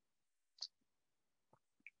scale.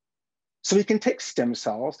 So we can take stem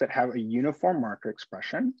cells that have a uniform marker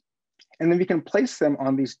expression, and then we can place them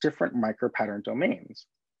on these different micropattern domains.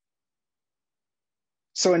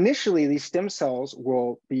 So initially, these stem cells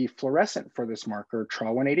will be fluorescent for this marker,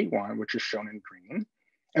 TRA181, which is shown in green.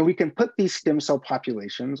 And we can put these stem cell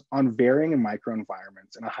populations on varying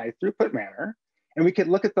microenvironments in a high throughput manner. And we could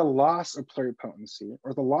look at the loss of pluripotency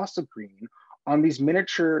or the loss of green on these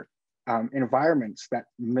miniature environments that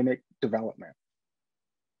mimic development.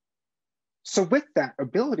 So with that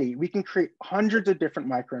ability, we can create hundreds of different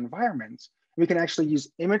microenvironments. We can actually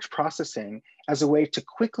use image processing as a way to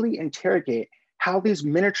quickly interrogate how these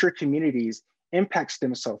miniature communities impact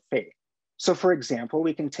stem cell fate. So for example,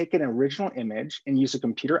 we can take an original image and use a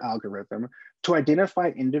computer algorithm to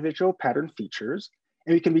identify individual pattern features,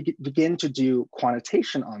 and we can begin to do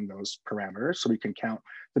quantitation on those parameters. So we can count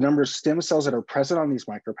the number of stem cells that are present on these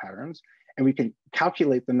micropatterns, and we can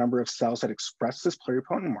calculate the number of cells that express this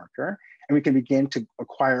pluripotent marker, and we can begin to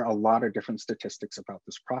acquire a lot of different statistics about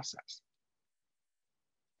this process.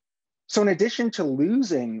 So in addition to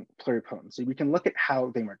losing pluripotency, we can look at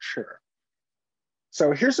how they mature.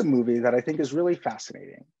 So here's a movie that I think is really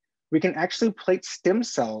fascinating. We can actually plate stem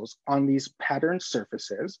cells on these patterned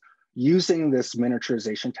surfaces using this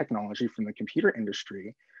miniaturization technology from the computer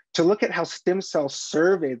industry to look at how stem cells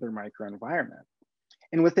survey their microenvironment.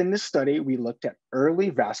 And within this study, we looked at early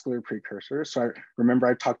vascular precursors. So remember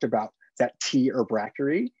I talked about that T or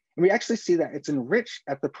brachyury, and we actually see that it's enriched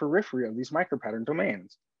at the periphery of these micropattern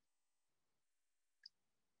domains.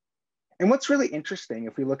 And what's really interesting,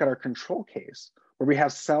 if we look at our control case, where we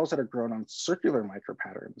have cells that are grown on circular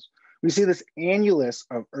micropatterns, we see this annulus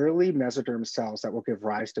of early mesoderm cells that will give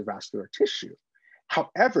rise to vascular tissue.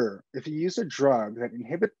 However, if you use a drug that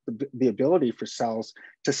inhibits the ability for cells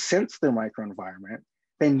to sense their microenvironment,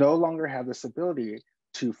 they no longer have this ability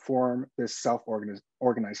to form this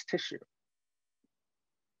self-organized tissue.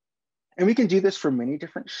 And we can do this for many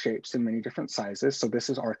different shapes and many different sizes. So this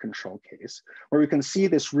is our control case, where we can see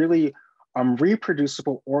this really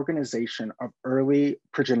reproducible organization of early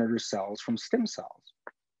progenitor cells from stem cells.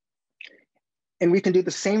 And we can do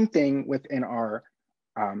the same thing within our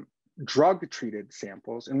drug-treated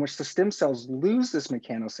samples, in which the stem cells lose this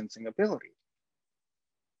mechanosensing ability.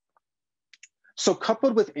 So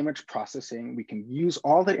coupled with image processing, we can use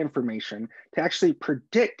all that information to actually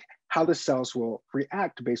predict how the cells will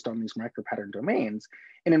react based on these micropattern domains.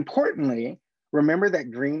 And importantly, remember that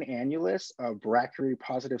green annulus of brachyury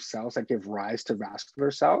positive cells that give rise to vascular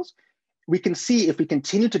cells? We can see if we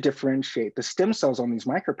continue to differentiate the stem cells on these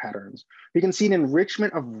micropatterns, we can see an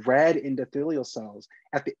enrichment of red endothelial cells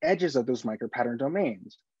at the edges of those micropattern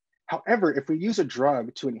domains. However, if we use a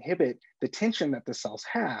drug to inhibit the tension that the cells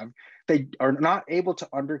have, they are not able to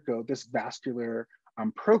undergo this vascular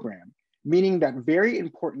program, meaning that very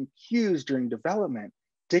important cues during development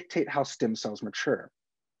dictate how stem cells mature.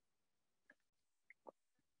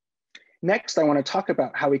 Next, I want to talk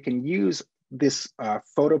about how we can use this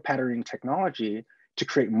photo patterning technology to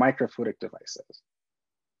create microfluidic devices.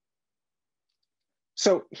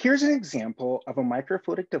 So here's an example of a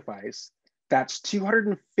microfluidic device that's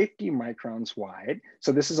 250 microns wide.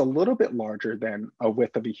 So this is a little bit larger than a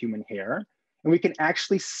width of a human hair. And we can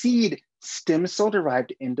actually seed stem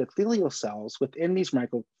cell-derived endothelial cells within these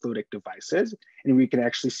microfluidic devices. And we can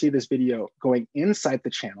actually see this video going inside the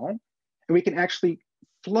channel. And we can actually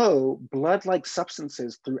flow blood-like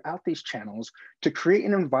substances throughout these channels to create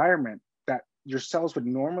an environment that your cells would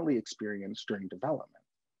normally experience during development.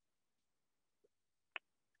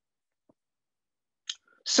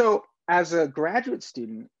 So as a graduate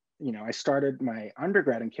student, I started my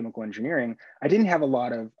undergrad in chemical engineering. I didn't have a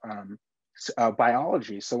lot of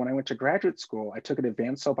biology. So when I went to graduate school, I took an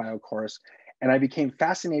advanced cell bio course, and I became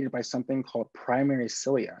fascinated by something called primary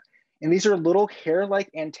cilia. And these are little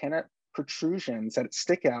hair-like antenna protrusions that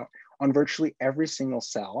stick out on virtually every single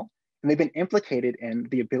cell. And they've been implicated in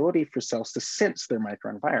the ability for cells to sense their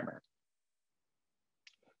microenvironment.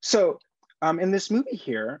 So in this movie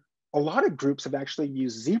here, a lot of groups have actually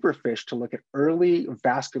used zebrafish to look at early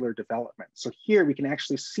vascular development. So here we can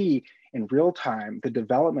actually see in real time the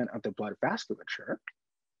development of the blood vasculature.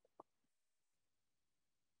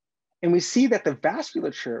 And we see that the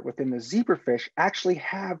vasculature within the zebrafish actually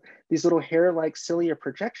have these little hair-like cilia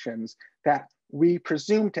projections that we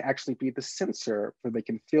presume to actually be the sensor where they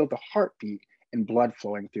can feel the heartbeat and blood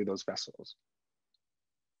flowing through those vessels.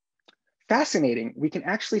 Fascinating, we can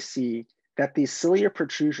actually see that these ciliar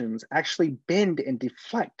protrusions actually bend and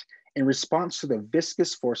deflect in response to the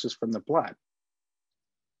viscous forces from the blood.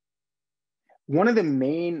 One of the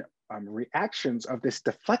main reactions of this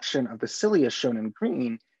deflection of the cilia shown in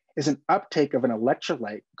green is an uptake of an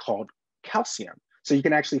electrolyte called calcium. So you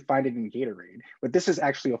can actually find it in Gatorade, but this is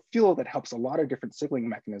actually a fuel that helps a lot of different signaling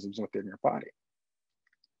mechanisms within your body.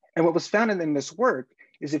 And what was found in this work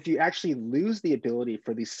is if you actually lose the ability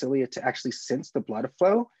for these cilia to actually sense the blood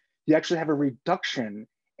flow, you actually have a reduction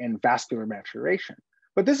in vascular maturation.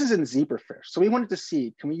 But this is in zebrafish. So we wanted to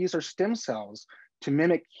see, can we use our stem cells to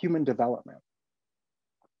mimic human development?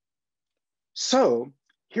 So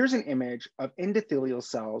here's an image of endothelial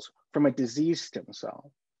cells from a diseased stem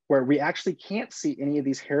cell, where we actually can't see any of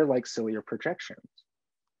these hair-like ciliar projections.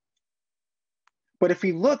 But if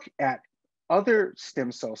we look at other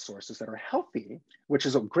stem cell sources that are healthy, which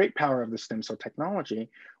is a great power of the stem cell technology,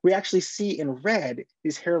 we actually see in red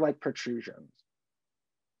these hair-like protrusions.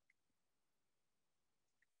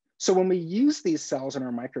 So when we use these cells in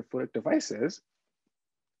our microfluidic devices,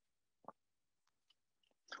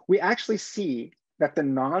 we actually see that the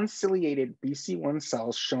non-ciliated BC1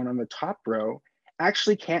 cells shown on the top row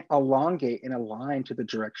actually can't elongate and align to the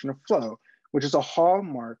direction of flow, which is a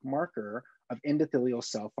hallmark marker of endothelial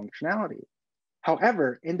cell functionality.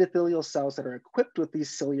 However, endothelial cells that are equipped with these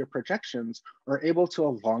ciliar projections are able to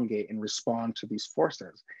elongate and respond to these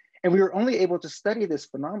forces. And we were only able to study this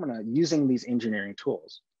phenomena using these engineering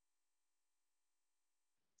tools.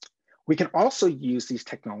 We can also use these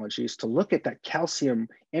technologies to look at that calcium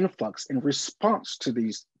influx in response to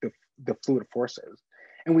the fluid forces.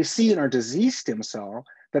 And we see in our diseased stem cell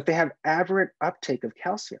that they have aberrant uptake of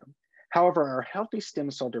calcium. However, our healthy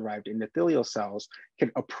stem cell-derived endothelial cells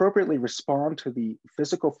can appropriately respond to the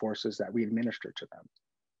physical forces that we administer to them.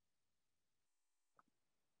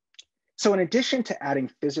 So in addition to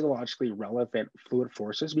adding physiologically relevant fluid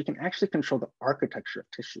forces, we can actually control the architecture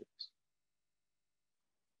of tissues.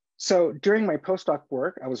 So during my postdoc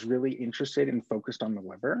work, I was really interested and focused on the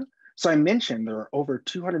liver. So I mentioned there are over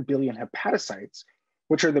 200 billion hepatocytes,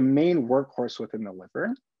 which are the main workhorse within the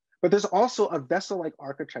liver. But there's also a vessel-like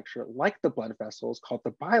architecture like the blood vessels called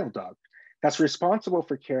the bile duct that's responsible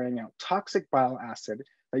for carrying out toxic bile acid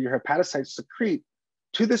that your hepatocytes secrete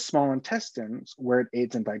to the small intestines where it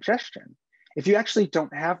aids in digestion. If you actually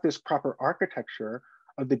don't have this proper architecture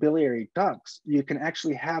of the biliary ducts, you can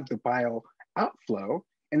actually have the bile outflow,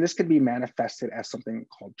 and this can be manifested as something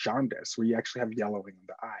called jaundice, where you actually have yellowing of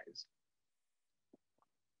the eyes.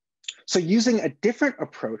 So using a different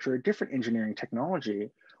approach or a different engineering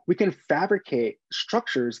technology, we can fabricate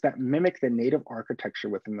structures that mimic the native architecture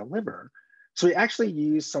within the liver. So we actually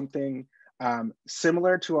use something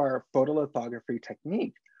similar to our photolithography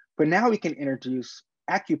technique, but now we can introduce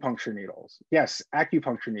acupuncture needles. Yes,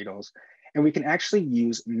 acupuncture needles. And we can actually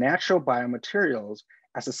use natural biomaterials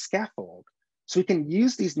as a scaffold. So we can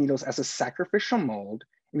use these needles as a sacrificial mold,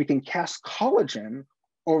 and we can cast collagen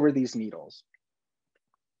over these needles.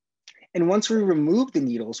 And once we remove the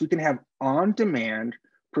needles, we can have on-demand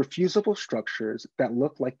perfusible structures that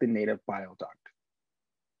look like the native bile duct.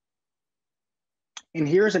 And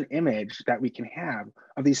here's an image that we can have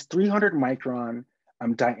of these 300 micron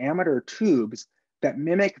diameter tubes that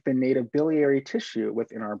mimic the native biliary tissue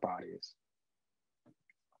within our bodies.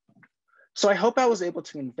 So I hope I was able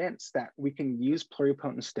to convince that we can use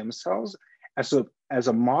pluripotent stem cells as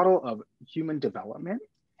a model of human development.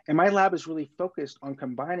 And my lab is really focused on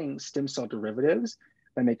combining stem cell derivatives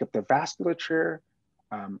that make up the vasculature,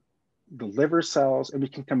 the liver cells, and we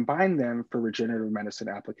can combine them for regenerative medicine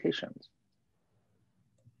applications.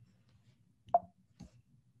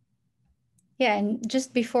 Yeah, and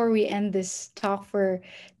just before we end this talk for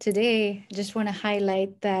today, I just want to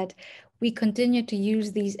highlight that we continue to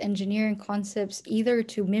use these engineering concepts either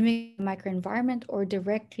to mimic the microenvironment or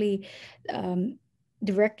directly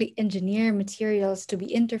engineer materials to be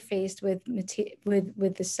interfaced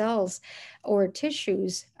with the cells or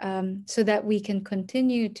tissues, so that we can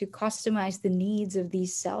continue to customize the needs of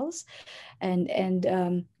these cells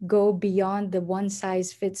and go beyond the one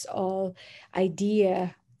size fits all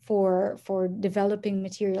idea for developing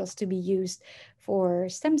materials to be used for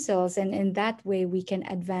stem cells. And in that way, we can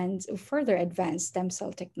further advance stem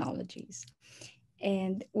cell technologies.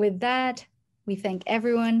 And with that, we thank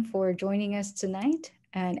everyone for joining us tonight,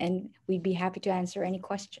 and we'd be happy to answer any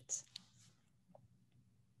questions.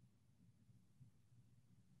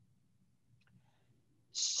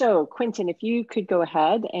 So Quentin, if you could go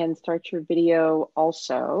ahead and start your video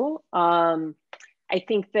also. I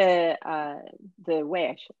think the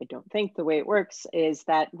way, I don't think the way it works is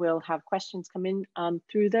that we'll have questions come in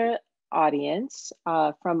through the audience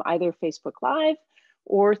from either Facebook Live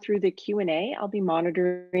or through the Q&A. I'll be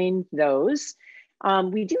monitoring those.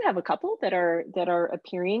 We do have a couple that are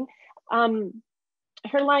appearing.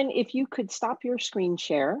 Herline, if you could stop your screen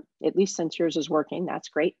share, at least since yours is working, that's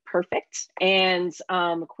great, perfect. And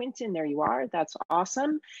Quentin, there you are, that's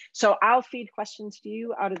awesome. So I'll feed questions to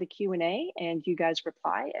you out of the Q&A and you guys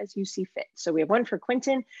reply as you see fit. So we have one for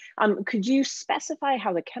Quentin. Could you specify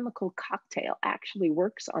how the chemical cocktail actually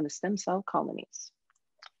works on the stem cell colonies?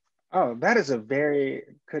 Oh, that is a very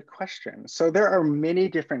good question. So there are many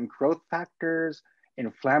different growth factors,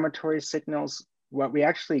 inflammatory signals, what we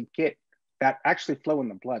actually get that actually flow in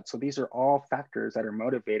the blood. So these are all factors that are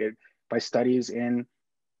motivated by studies in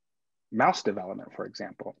mouse development, for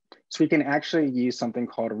example. So we can actually use something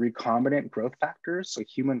called recombinant growth factors, so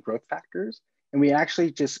human growth factors, and we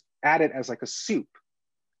actually just add it as like a soup,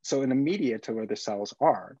 so in the media to where the cells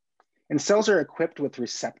are. And cells are equipped with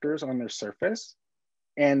receptors on their surface,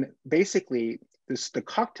 and basically the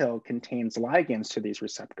cocktail contains ligands to these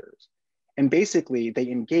receptors. And basically they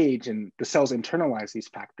engage and the cells internalize these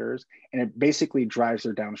factors and it basically drives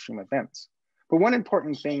their downstream events. But one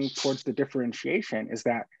important thing towards the differentiation is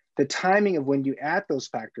that the timing of when you add those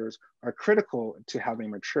factors are critical to how they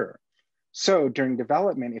mature. So during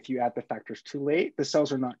development, if you add the factors too late, the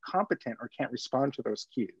cells are not competent or can't respond to those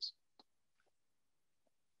cues.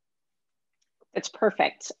 That's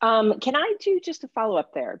perfect. Can I do just a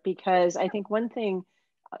follow-up there? Because I think one thing,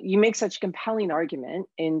 you make such a compelling argument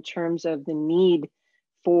in terms of the need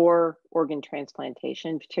for organ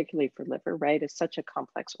transplantation, particularly for liver, right? It's such a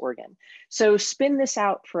complex organ. So spin this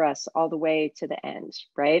out for us all the way to the end,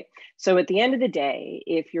 right? So at the end of the day,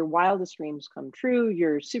 if your wildest dreams come true,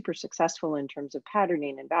 you're super successful in terms of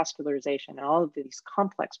patterning and vascularization and all of these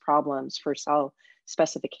complex problems for cell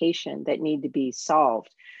specification that need to be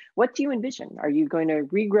solved. What do you envision? Are you going to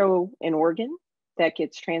regrow an organ that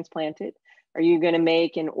gets transplanted? Are you going to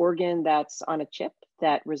make an organ that's on a chip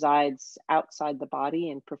that resides outside the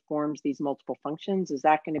body and performs these multiple functions? Is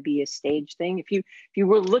that going to be a stage thing? If you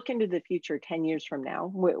were look into the future 10 years from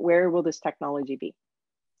now, where will this technology be?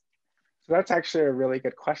 So that's actually a really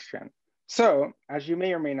good question. So as you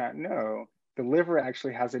may or may not know, the liver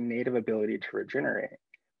actually has a native ability to regenerate.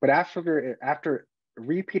 But after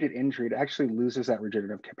repeated injury, it actually loses that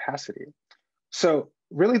regenerative capacity. So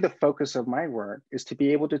really the focus of my work is to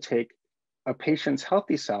be able to take a patient's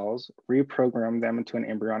healthy cells, reprogram them into an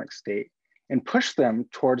embryonic state, and push them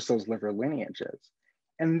towards those liver lineages.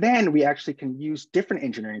 And then we actually can use different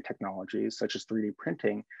engineering technologies, such as 3D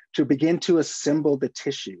printing, to begin to assemble the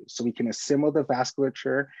tissues. So we can assemble the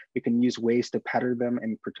vasculature, we can use ways to pattern them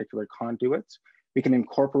in particular conduits. We can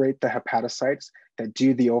incorporate the hepatocytes that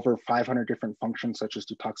do the over 500 different functions, such as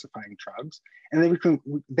detoxifying drugs. And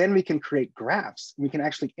then we can create grafts. We can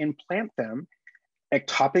actually implant them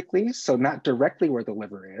ectopically, so not directly where the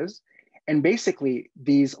liver is. And basically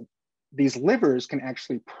these livers can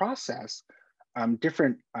actually process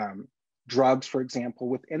different drugs, for example,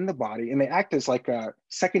 within the body, and they act as like a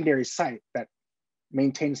secondary site that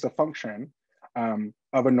maintains the function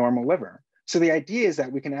of a normal liver. So the idea is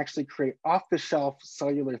that we can actually create off-the-shelf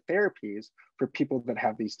cellular therapies for people that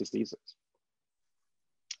have these diseases.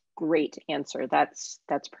 Great answer. That's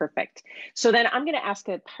perfect. So then I'm going to ask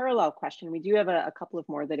a parallel question. We do have a couple of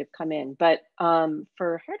more that have come in, but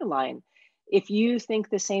for Herdeline, if you think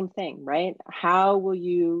the same thing, right? How will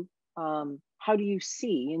you how do you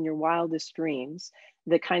see in your wildest dreams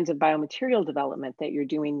the kinds of biomaterial development that you're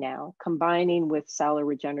doing now, combining with cell or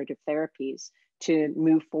regenerative therapies to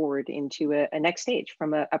move forward into a next stage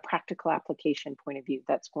from a practical application point of view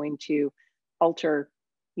that's going to alter,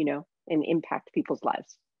 and impact people's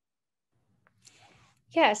lives?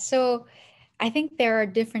 Yeah, so I think there are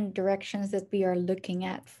different directions that we are looking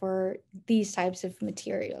at for these types of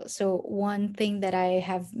materials. So one thing that I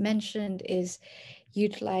have mentioned is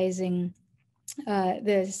utilizing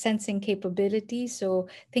the sensing capability. So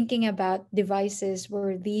thinking about devices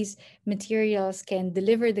where these materials can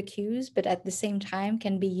deliver the cues, but at the same time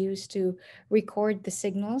can be used to record the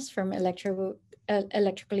signals from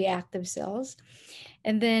electrically active cells.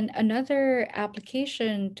 And then another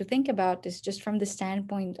application to think about is just from the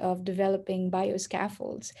standpoint of developing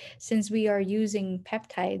bioscaffolds, since we are using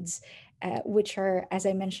peptides, which are, as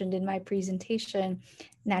I mentioned in my presentation,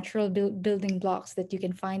 natural building blocks that you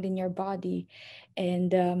can find in your body.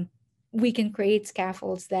 And we can create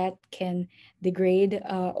scaffolds that can degrade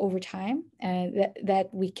over time, um, that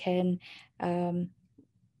we can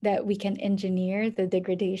engineer the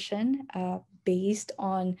degradation based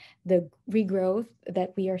on the regrowth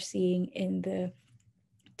that we are seeing in the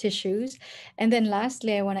tissues. And then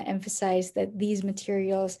lastly, I want to emphasize that these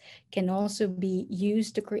materials can also be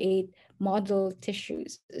used to create model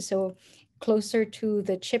tissues. So closer to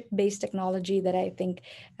the chip-based technology that I think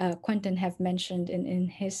Quentin have mentioned in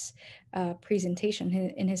his presentation,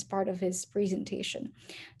 in his part of his presentation.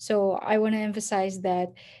 So I want to emphasize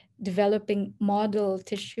that developing model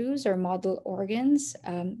tissues or model organs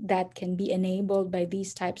that can be enabled by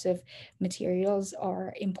these types of materials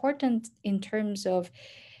are important in terms of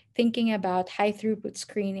thinking about high throughput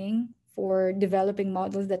screening for developing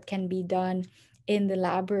models that can be done in the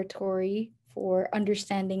laboratory for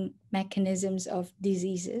understanding mechanisms of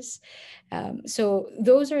diseases. So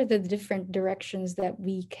those are the different directions that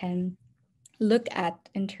we can look at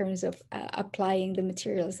in terms of applying the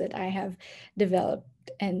materials that I have developed.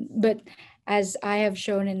 But as I have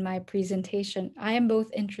shown in my presentation, I am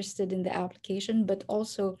both interested in the application, but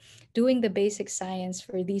also doing the basic science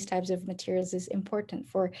for these types of materials is important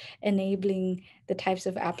for enabling the types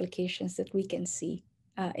of applications that we can see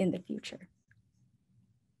in the future.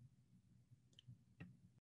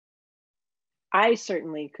 I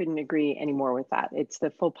certainly couldn't agree any more with that. It's the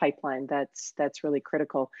full pipeline that's really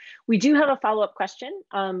critical. We do have a follow-up question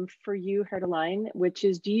for you, Herdeline, which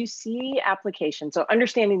is, do you see applications, so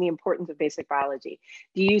understanding the importance of basic biology,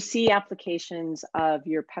 do you see applications of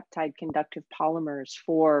your peptide conductive polymers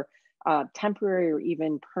for temporary or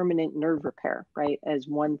even permanent nerve repair, right, as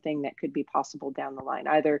one thing that could be possible down the line,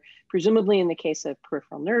 either presumably in the case of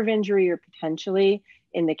peripheral nerve injury or potentially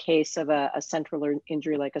in the case of a central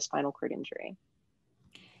injury like a spinal cord injury?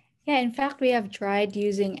 Yeah, in fact, we have tried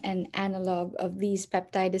using an analog of these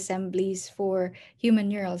peptide assemblies for human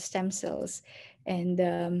neural stem cells,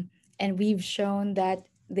 and we've shown that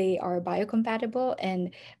they are biocompatible,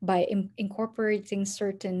 and by incorporating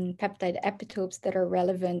certain peptide epitopes that are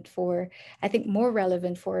relevant for, I think, more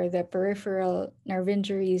relevant for the peripheral nerve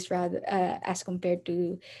injuries rather as compared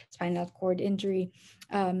to spinal cord injury,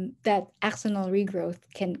 that axonal regrowth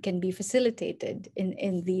can be facilitated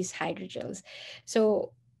in these hydrogels.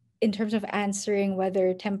 So in terms of answering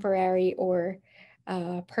whether temporary or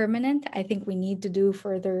permanent, I think we need to do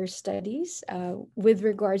further studies with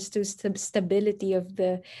regards to stability of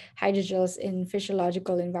the hydrogels in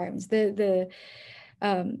physiological environments. The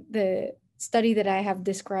study that I have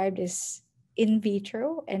described is in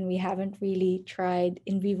vitro, and we haven't really tried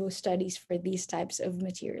in vivo studies for these types of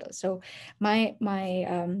materials. So my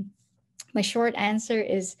short answer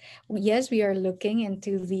is yes, we are looking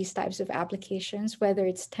into these types of applications, whether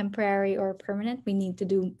it's temporary or permanent. We need to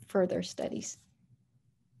do further studies.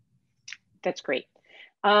 That's great.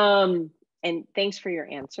 And thanks for your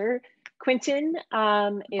answer. Quentin,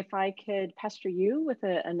 if I could pester you with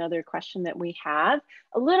another question that we have,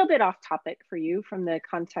 a little bit off topic for you from the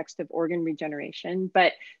context of organ regeneration,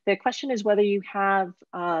 but the question is whether you have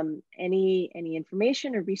any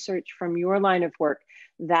information or research from your line of work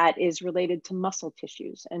that is related to muscle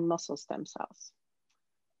tissues and muscle stem cells.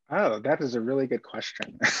 Oh, that is a really good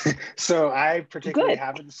question. So I particularly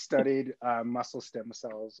haven't studied muscle stem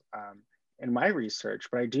cells in my research,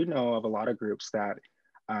 but I do know of a lot of groups that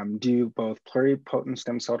do both pluripotent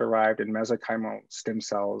stem cell derived and mesenchymal stem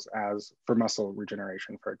cells as for muscle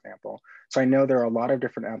regeneration, for example. So I know there are a lot of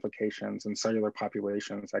different applications and cellular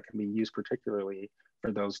populations that can be used particularly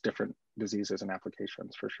for those different diseases and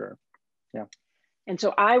applications for sure. Yeah. And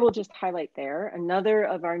so I will just highlight there, another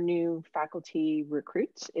of our new faculty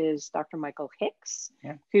recruits is Dr. Michael Hicks,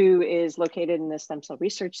 who is located in the Stem Cell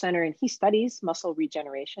Research Center, and he studies muscle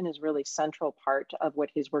regeneration, is really central part of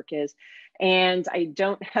what his work is. And I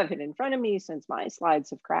don't have it in front of me since my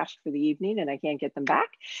slides have crashed for the evening and I can't get them back,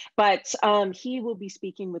 but he will be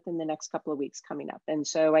speaking within the next couple of weeks coming up. And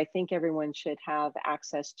so I think everyone should have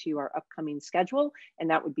access to our upcoming schedule,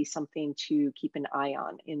 and that would be something to keep an eye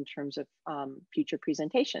on in terms of future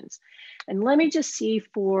presentations. And let me just see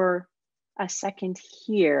for a second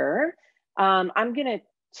here. I'm gonna,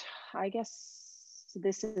 I guess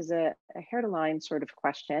this is a hair to line sort of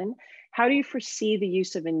question. How do you foresee the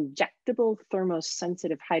use of injectable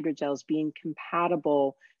thermosensitive hydrogels being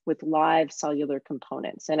compatible with live cellular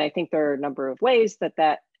components? And I think there are a number of ways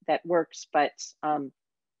that works, but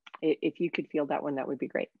if you could field that one, that would be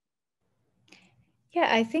great. Yeah,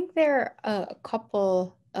 I think there are a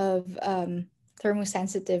couple of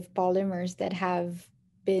thermosensitive polymers that have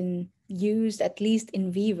been used at least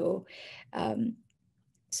in vivo. Um,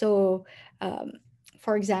 so, um,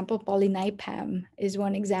 for example, polynipam is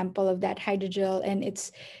one example of that hydrogel, and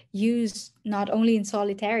it's used not only in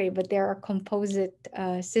solitary, but there are composite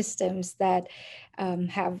systems that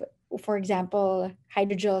have, for example,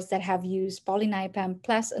 hydrogels that have used polynipam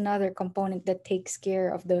plus another component that takes care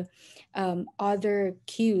of the other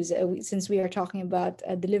cues, since we are talking about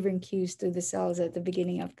delivering cues to the cells at the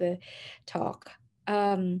beginning of the talk.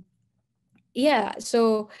 Yeah,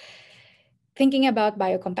 so thinking about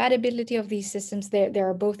biocompatibility of these systems, there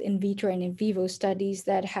are both in vitro and in vivo studies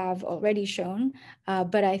that have already shown,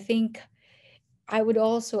 but I think I would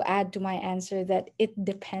also add to my answer that it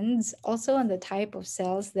depends also on the type of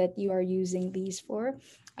cells that you are using these for.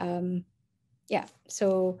 Yeah,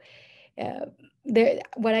 so there,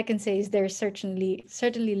 what I can say is there's certainly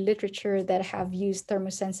literature that have used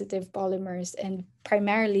thermosensitive polymers, and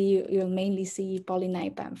primarily you'll mainly see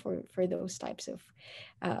polynipam for those types of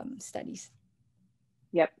studies.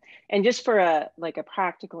 Yep. And just for a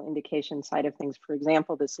practical indication side of things, for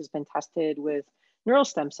example, this has been tested with neural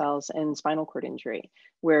stem cells and spinal cord injury,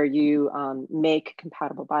 where you make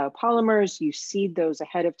compatible biopolymers, you seed those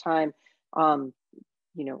ahead of time,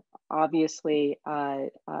 obviously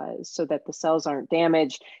so that the cells aren't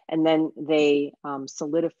damaged, and then they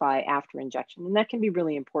solidify after injection. And that can be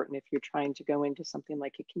really important if you're trying to go into something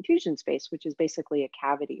like a confusion space, which is basically a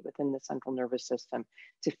cavity within the central nervous system,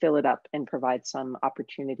 to fill it up and provide some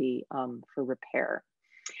opportunity for repair.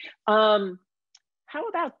 How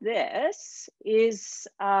about this? Is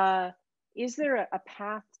there a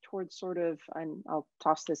path towards sort of, and I'll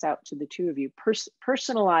toss this out to the two of you,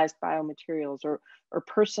 personalized biomaterials or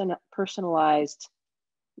personalized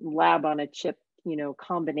lab on a chip,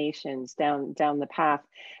 combinations down the path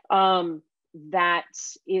that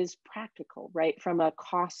is practical, right? From a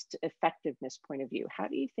cost effectiveness point of view, how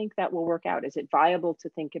do you think that will work out? Is it viable to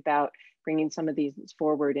think about bringing some of these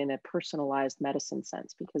forward in a personalized medicine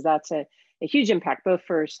sense? Because that's a huge impact, both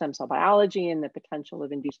for stem cell biology and the potential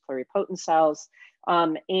of induced pluripotent cells,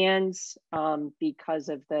 and because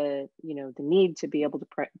of the need to be able to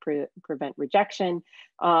prevent rejection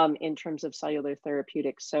in terms of cellular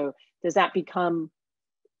therapeutics. So does that become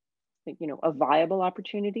a viable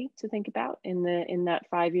opportunity to think about in that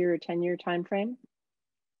 5-year or 10-year time frame?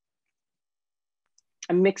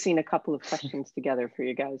 I'm mixing a couple of questions together for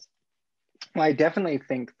you guys. Well, I definitely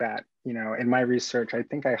think that, in my research, I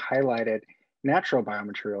think I highlighted natural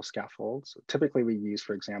biomaterial scaffolds. Typically we use,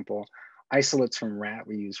 for example, isolates from rat.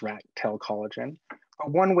 We use rat tail collagen. But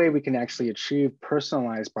one way we can actually achieve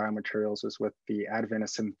personalized biomaterials is with the advent of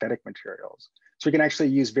synthetic materials. So we can actually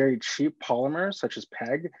use very cheap polymers such as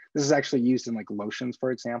PEG. This is actually used in like lotions, for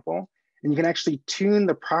example. And you can actually tune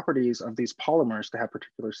the properties of these polymers to have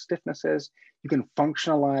particular stiffnesses. You can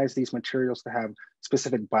functionalize these materials to have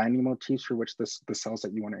specific binding motifs for which the cells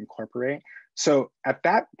that you want to incorporate. So at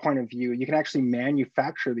that point of view, you can actually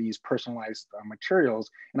manufacture these personalized materials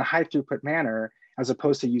in a high throughput manner, as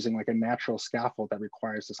opposed to using like a natural scaffold that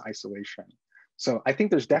requires this isolation. So I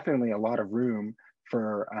think there's definitely a lot of room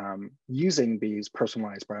for using these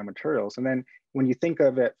personalized biomaterials. And then when you think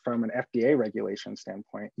of it from an FDA regulation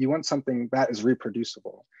standpoint, you want something that is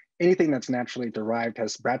reproducible. Anything that's naturally derived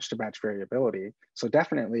has batch-to-batch variability. So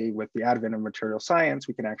definitely with the advent of material science,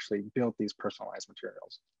 we can actually build these personalized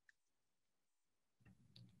materials.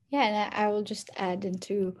 Yeah, and I will just add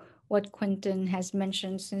into what Quentin has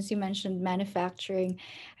mentioned, since you mentioned manufacturing.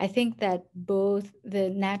 I think that both the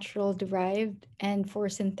natural derived and for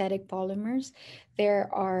synthetic polymers, there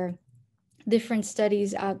are different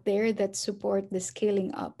studies out there that support the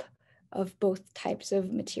scaling up of both types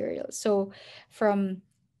of materials. So from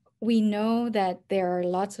we know that there are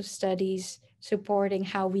lots of studies supporting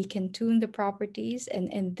how we can tune the properties,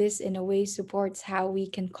 and this in a way supports how we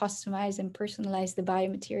can customize and personalize the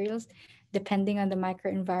biomaterials depending on the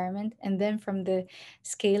microenvironment. And then from the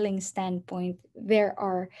scaling standpoint, there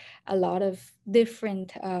are a lot of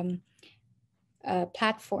different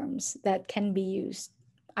platforms that can be used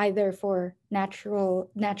either for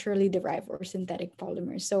naturally derived or synthetic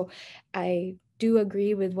polymers. So I do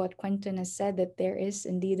agree with what Quentin has said, that there is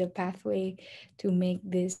indeed a pathway to make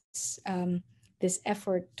this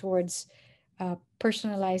effort towards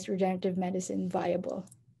personalized regenerative medicine viable.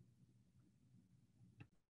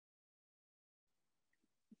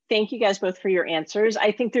 Thank you guys both for your answers.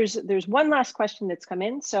 I think there's one last question that's come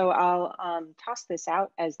in, so I'll toss this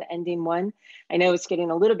out as the ending one. I know it's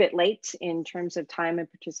getting a little bit late in terms of time and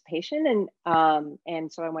participation,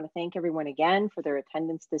 and so I want to thank everyone again for their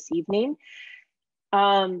attendance this evening.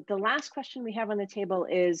 The last question we have on the table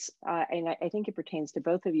is, and I think it pertains to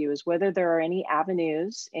both of you, is whether there are any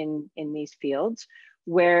avenues in these fields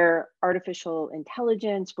where artificial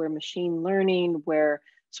intelligence, where machine learning, where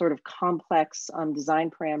sort of complex design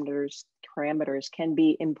parameters can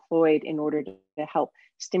be employed in order to help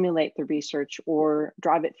stimulate the research or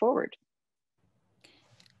drive it forward.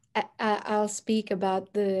 I'll speak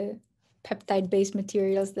about the peptide-based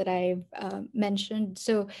materials that I've mentioned.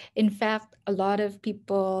 So in fact, a lot of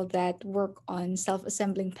people that work on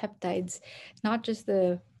self-assembling peptides, not just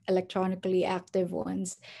the electronically active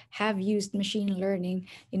ones, have used machine learning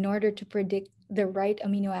in order to predict the right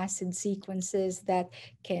amino acid sequences that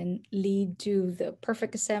can lead to the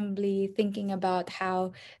perfect assembly, thinking about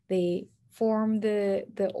how they form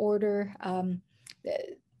the order.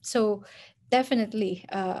 So definitely,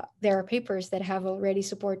 there are papers that have already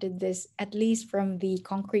supported this, at least from the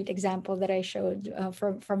concrete example that I showed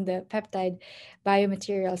from the peptide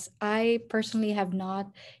biomaterials. I personally have not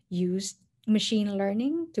used machine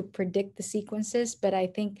learning to predict the sequences, but I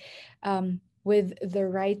think with the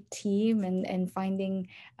right team and finding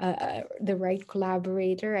the right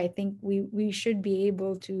collaborator, I think we should be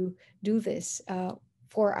able to do this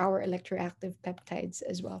for our electroactive peptides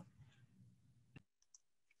as well.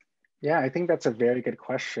 Yeah, I think that's a very good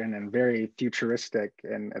question and very futuristic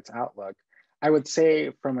in its outlook. I would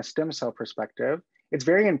say from a stem cell perspective, it's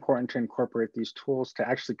very important to incorporate these tools to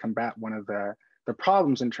actually combat one of the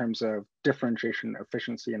problems in terms of differentiation,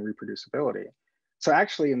 efficiency, and reproducibility. So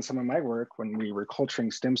actually in some of my work, when we were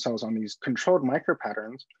culturing stem cells on these controlled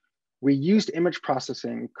micropatterns, we used image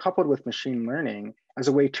processing coupled with machine learning as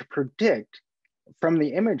a way to predict from the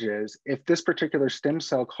images if this particular stem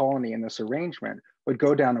cell colony in this arrangement would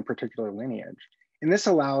go down a particular lineage. And this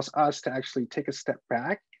allows us to actually take a step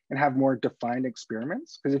back and have more defined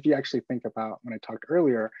experiments. Because if you actually think about when I talked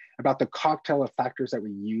earlier about the cocktail of factors that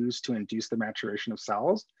we use to induce the maturation of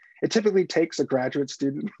cells, it typically takes a graduate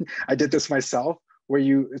student, I did this myself, where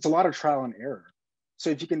it's a lot of trial and error. So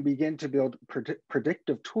if you can begin to build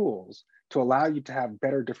predictive tools to allow you to have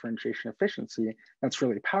better differentiation efficiency, that's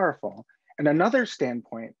really powerful. And another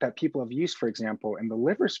standpoint that people have used, for example, in the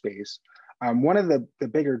liver space, one of the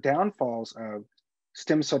bigger downfalls of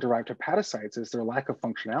stem cell derived hepatocytes is their lack of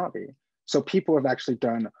functionality. So people have actually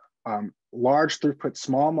done large throughput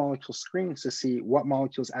small molecule screens to see what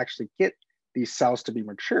molecules actually get these cells to be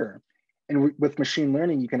mature. And with machine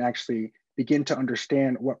learning, you can actually begin to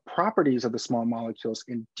understand what properties of the small molecules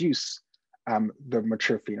induce the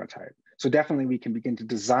mature phenotype. So definitely we can begin to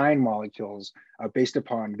design molecules based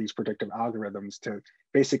upon these predictive algorithms to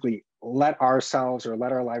basically let ourselves or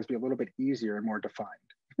let our lives be a little bit easier and more defined.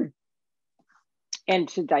 And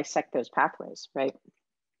to dissect those pathways, right?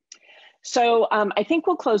 So I think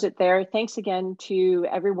we'll close it there. Thanks again to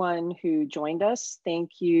everyone who joined us.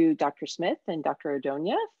 Thank you, Dr. Smith and Dr.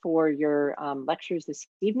 Odonia, for your lectures this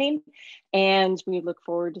evening. And we look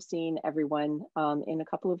forward to seeing everyone in a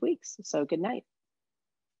couple of weeks. So good night.